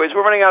 So, anyways,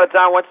 we're running out of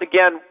time once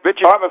again.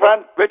 Richard, all right, my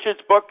friend.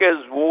 Richard's book is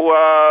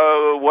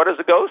What is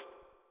a Ghost?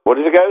 What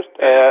is a Ghost?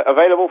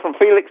 Available from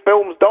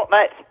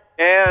FelixFilms.net.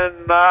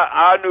 And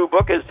our new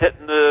book is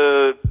hitting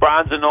the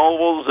Barnes &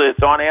 Nobles.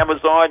 It's on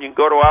Amazon. You can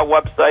go to our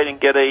website and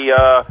get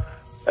a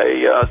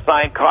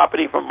signed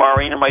copy from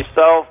Maureen and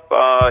myself.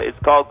 It's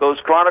called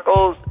Ghost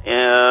Chronicles.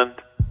 And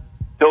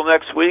till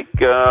next week,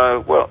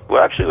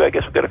 actually, I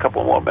guess we've got a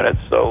couple more minutes.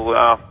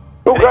 So.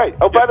 Great.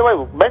 Oh, by the way,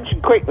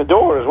 mention quick the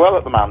door as well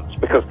at the Mance,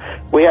 because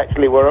we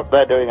actually were up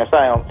there doing a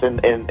séance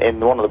in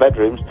one of the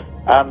bedrooms,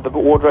 and the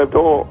wardrobe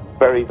door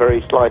very,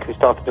 very slightly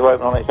started to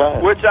open on its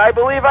own. Which I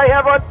believe I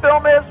have on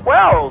film as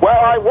well. Well,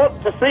 I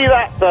want to see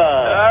that, sir.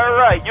 All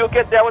right, you'll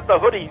get that with the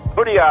hoodie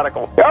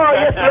article. Oh,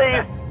 yes,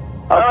 please.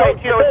 I'll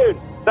talk to you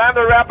soon. Time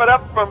to wrap it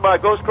up from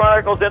Ghost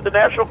Chronicles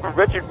International from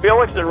Richard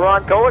Felix and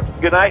Ron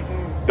Kolich. Good night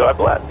and God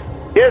bless.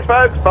 Cheers,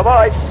 folks.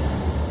 Bye-bye.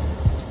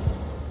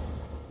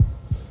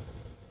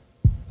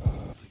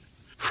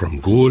 From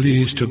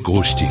ghoulies to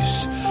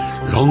ghosties,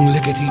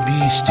 long-leggedy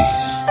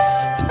beasties,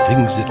 and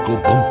things that go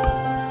bump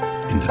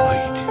in the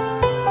night.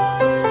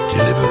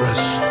 Deliver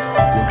us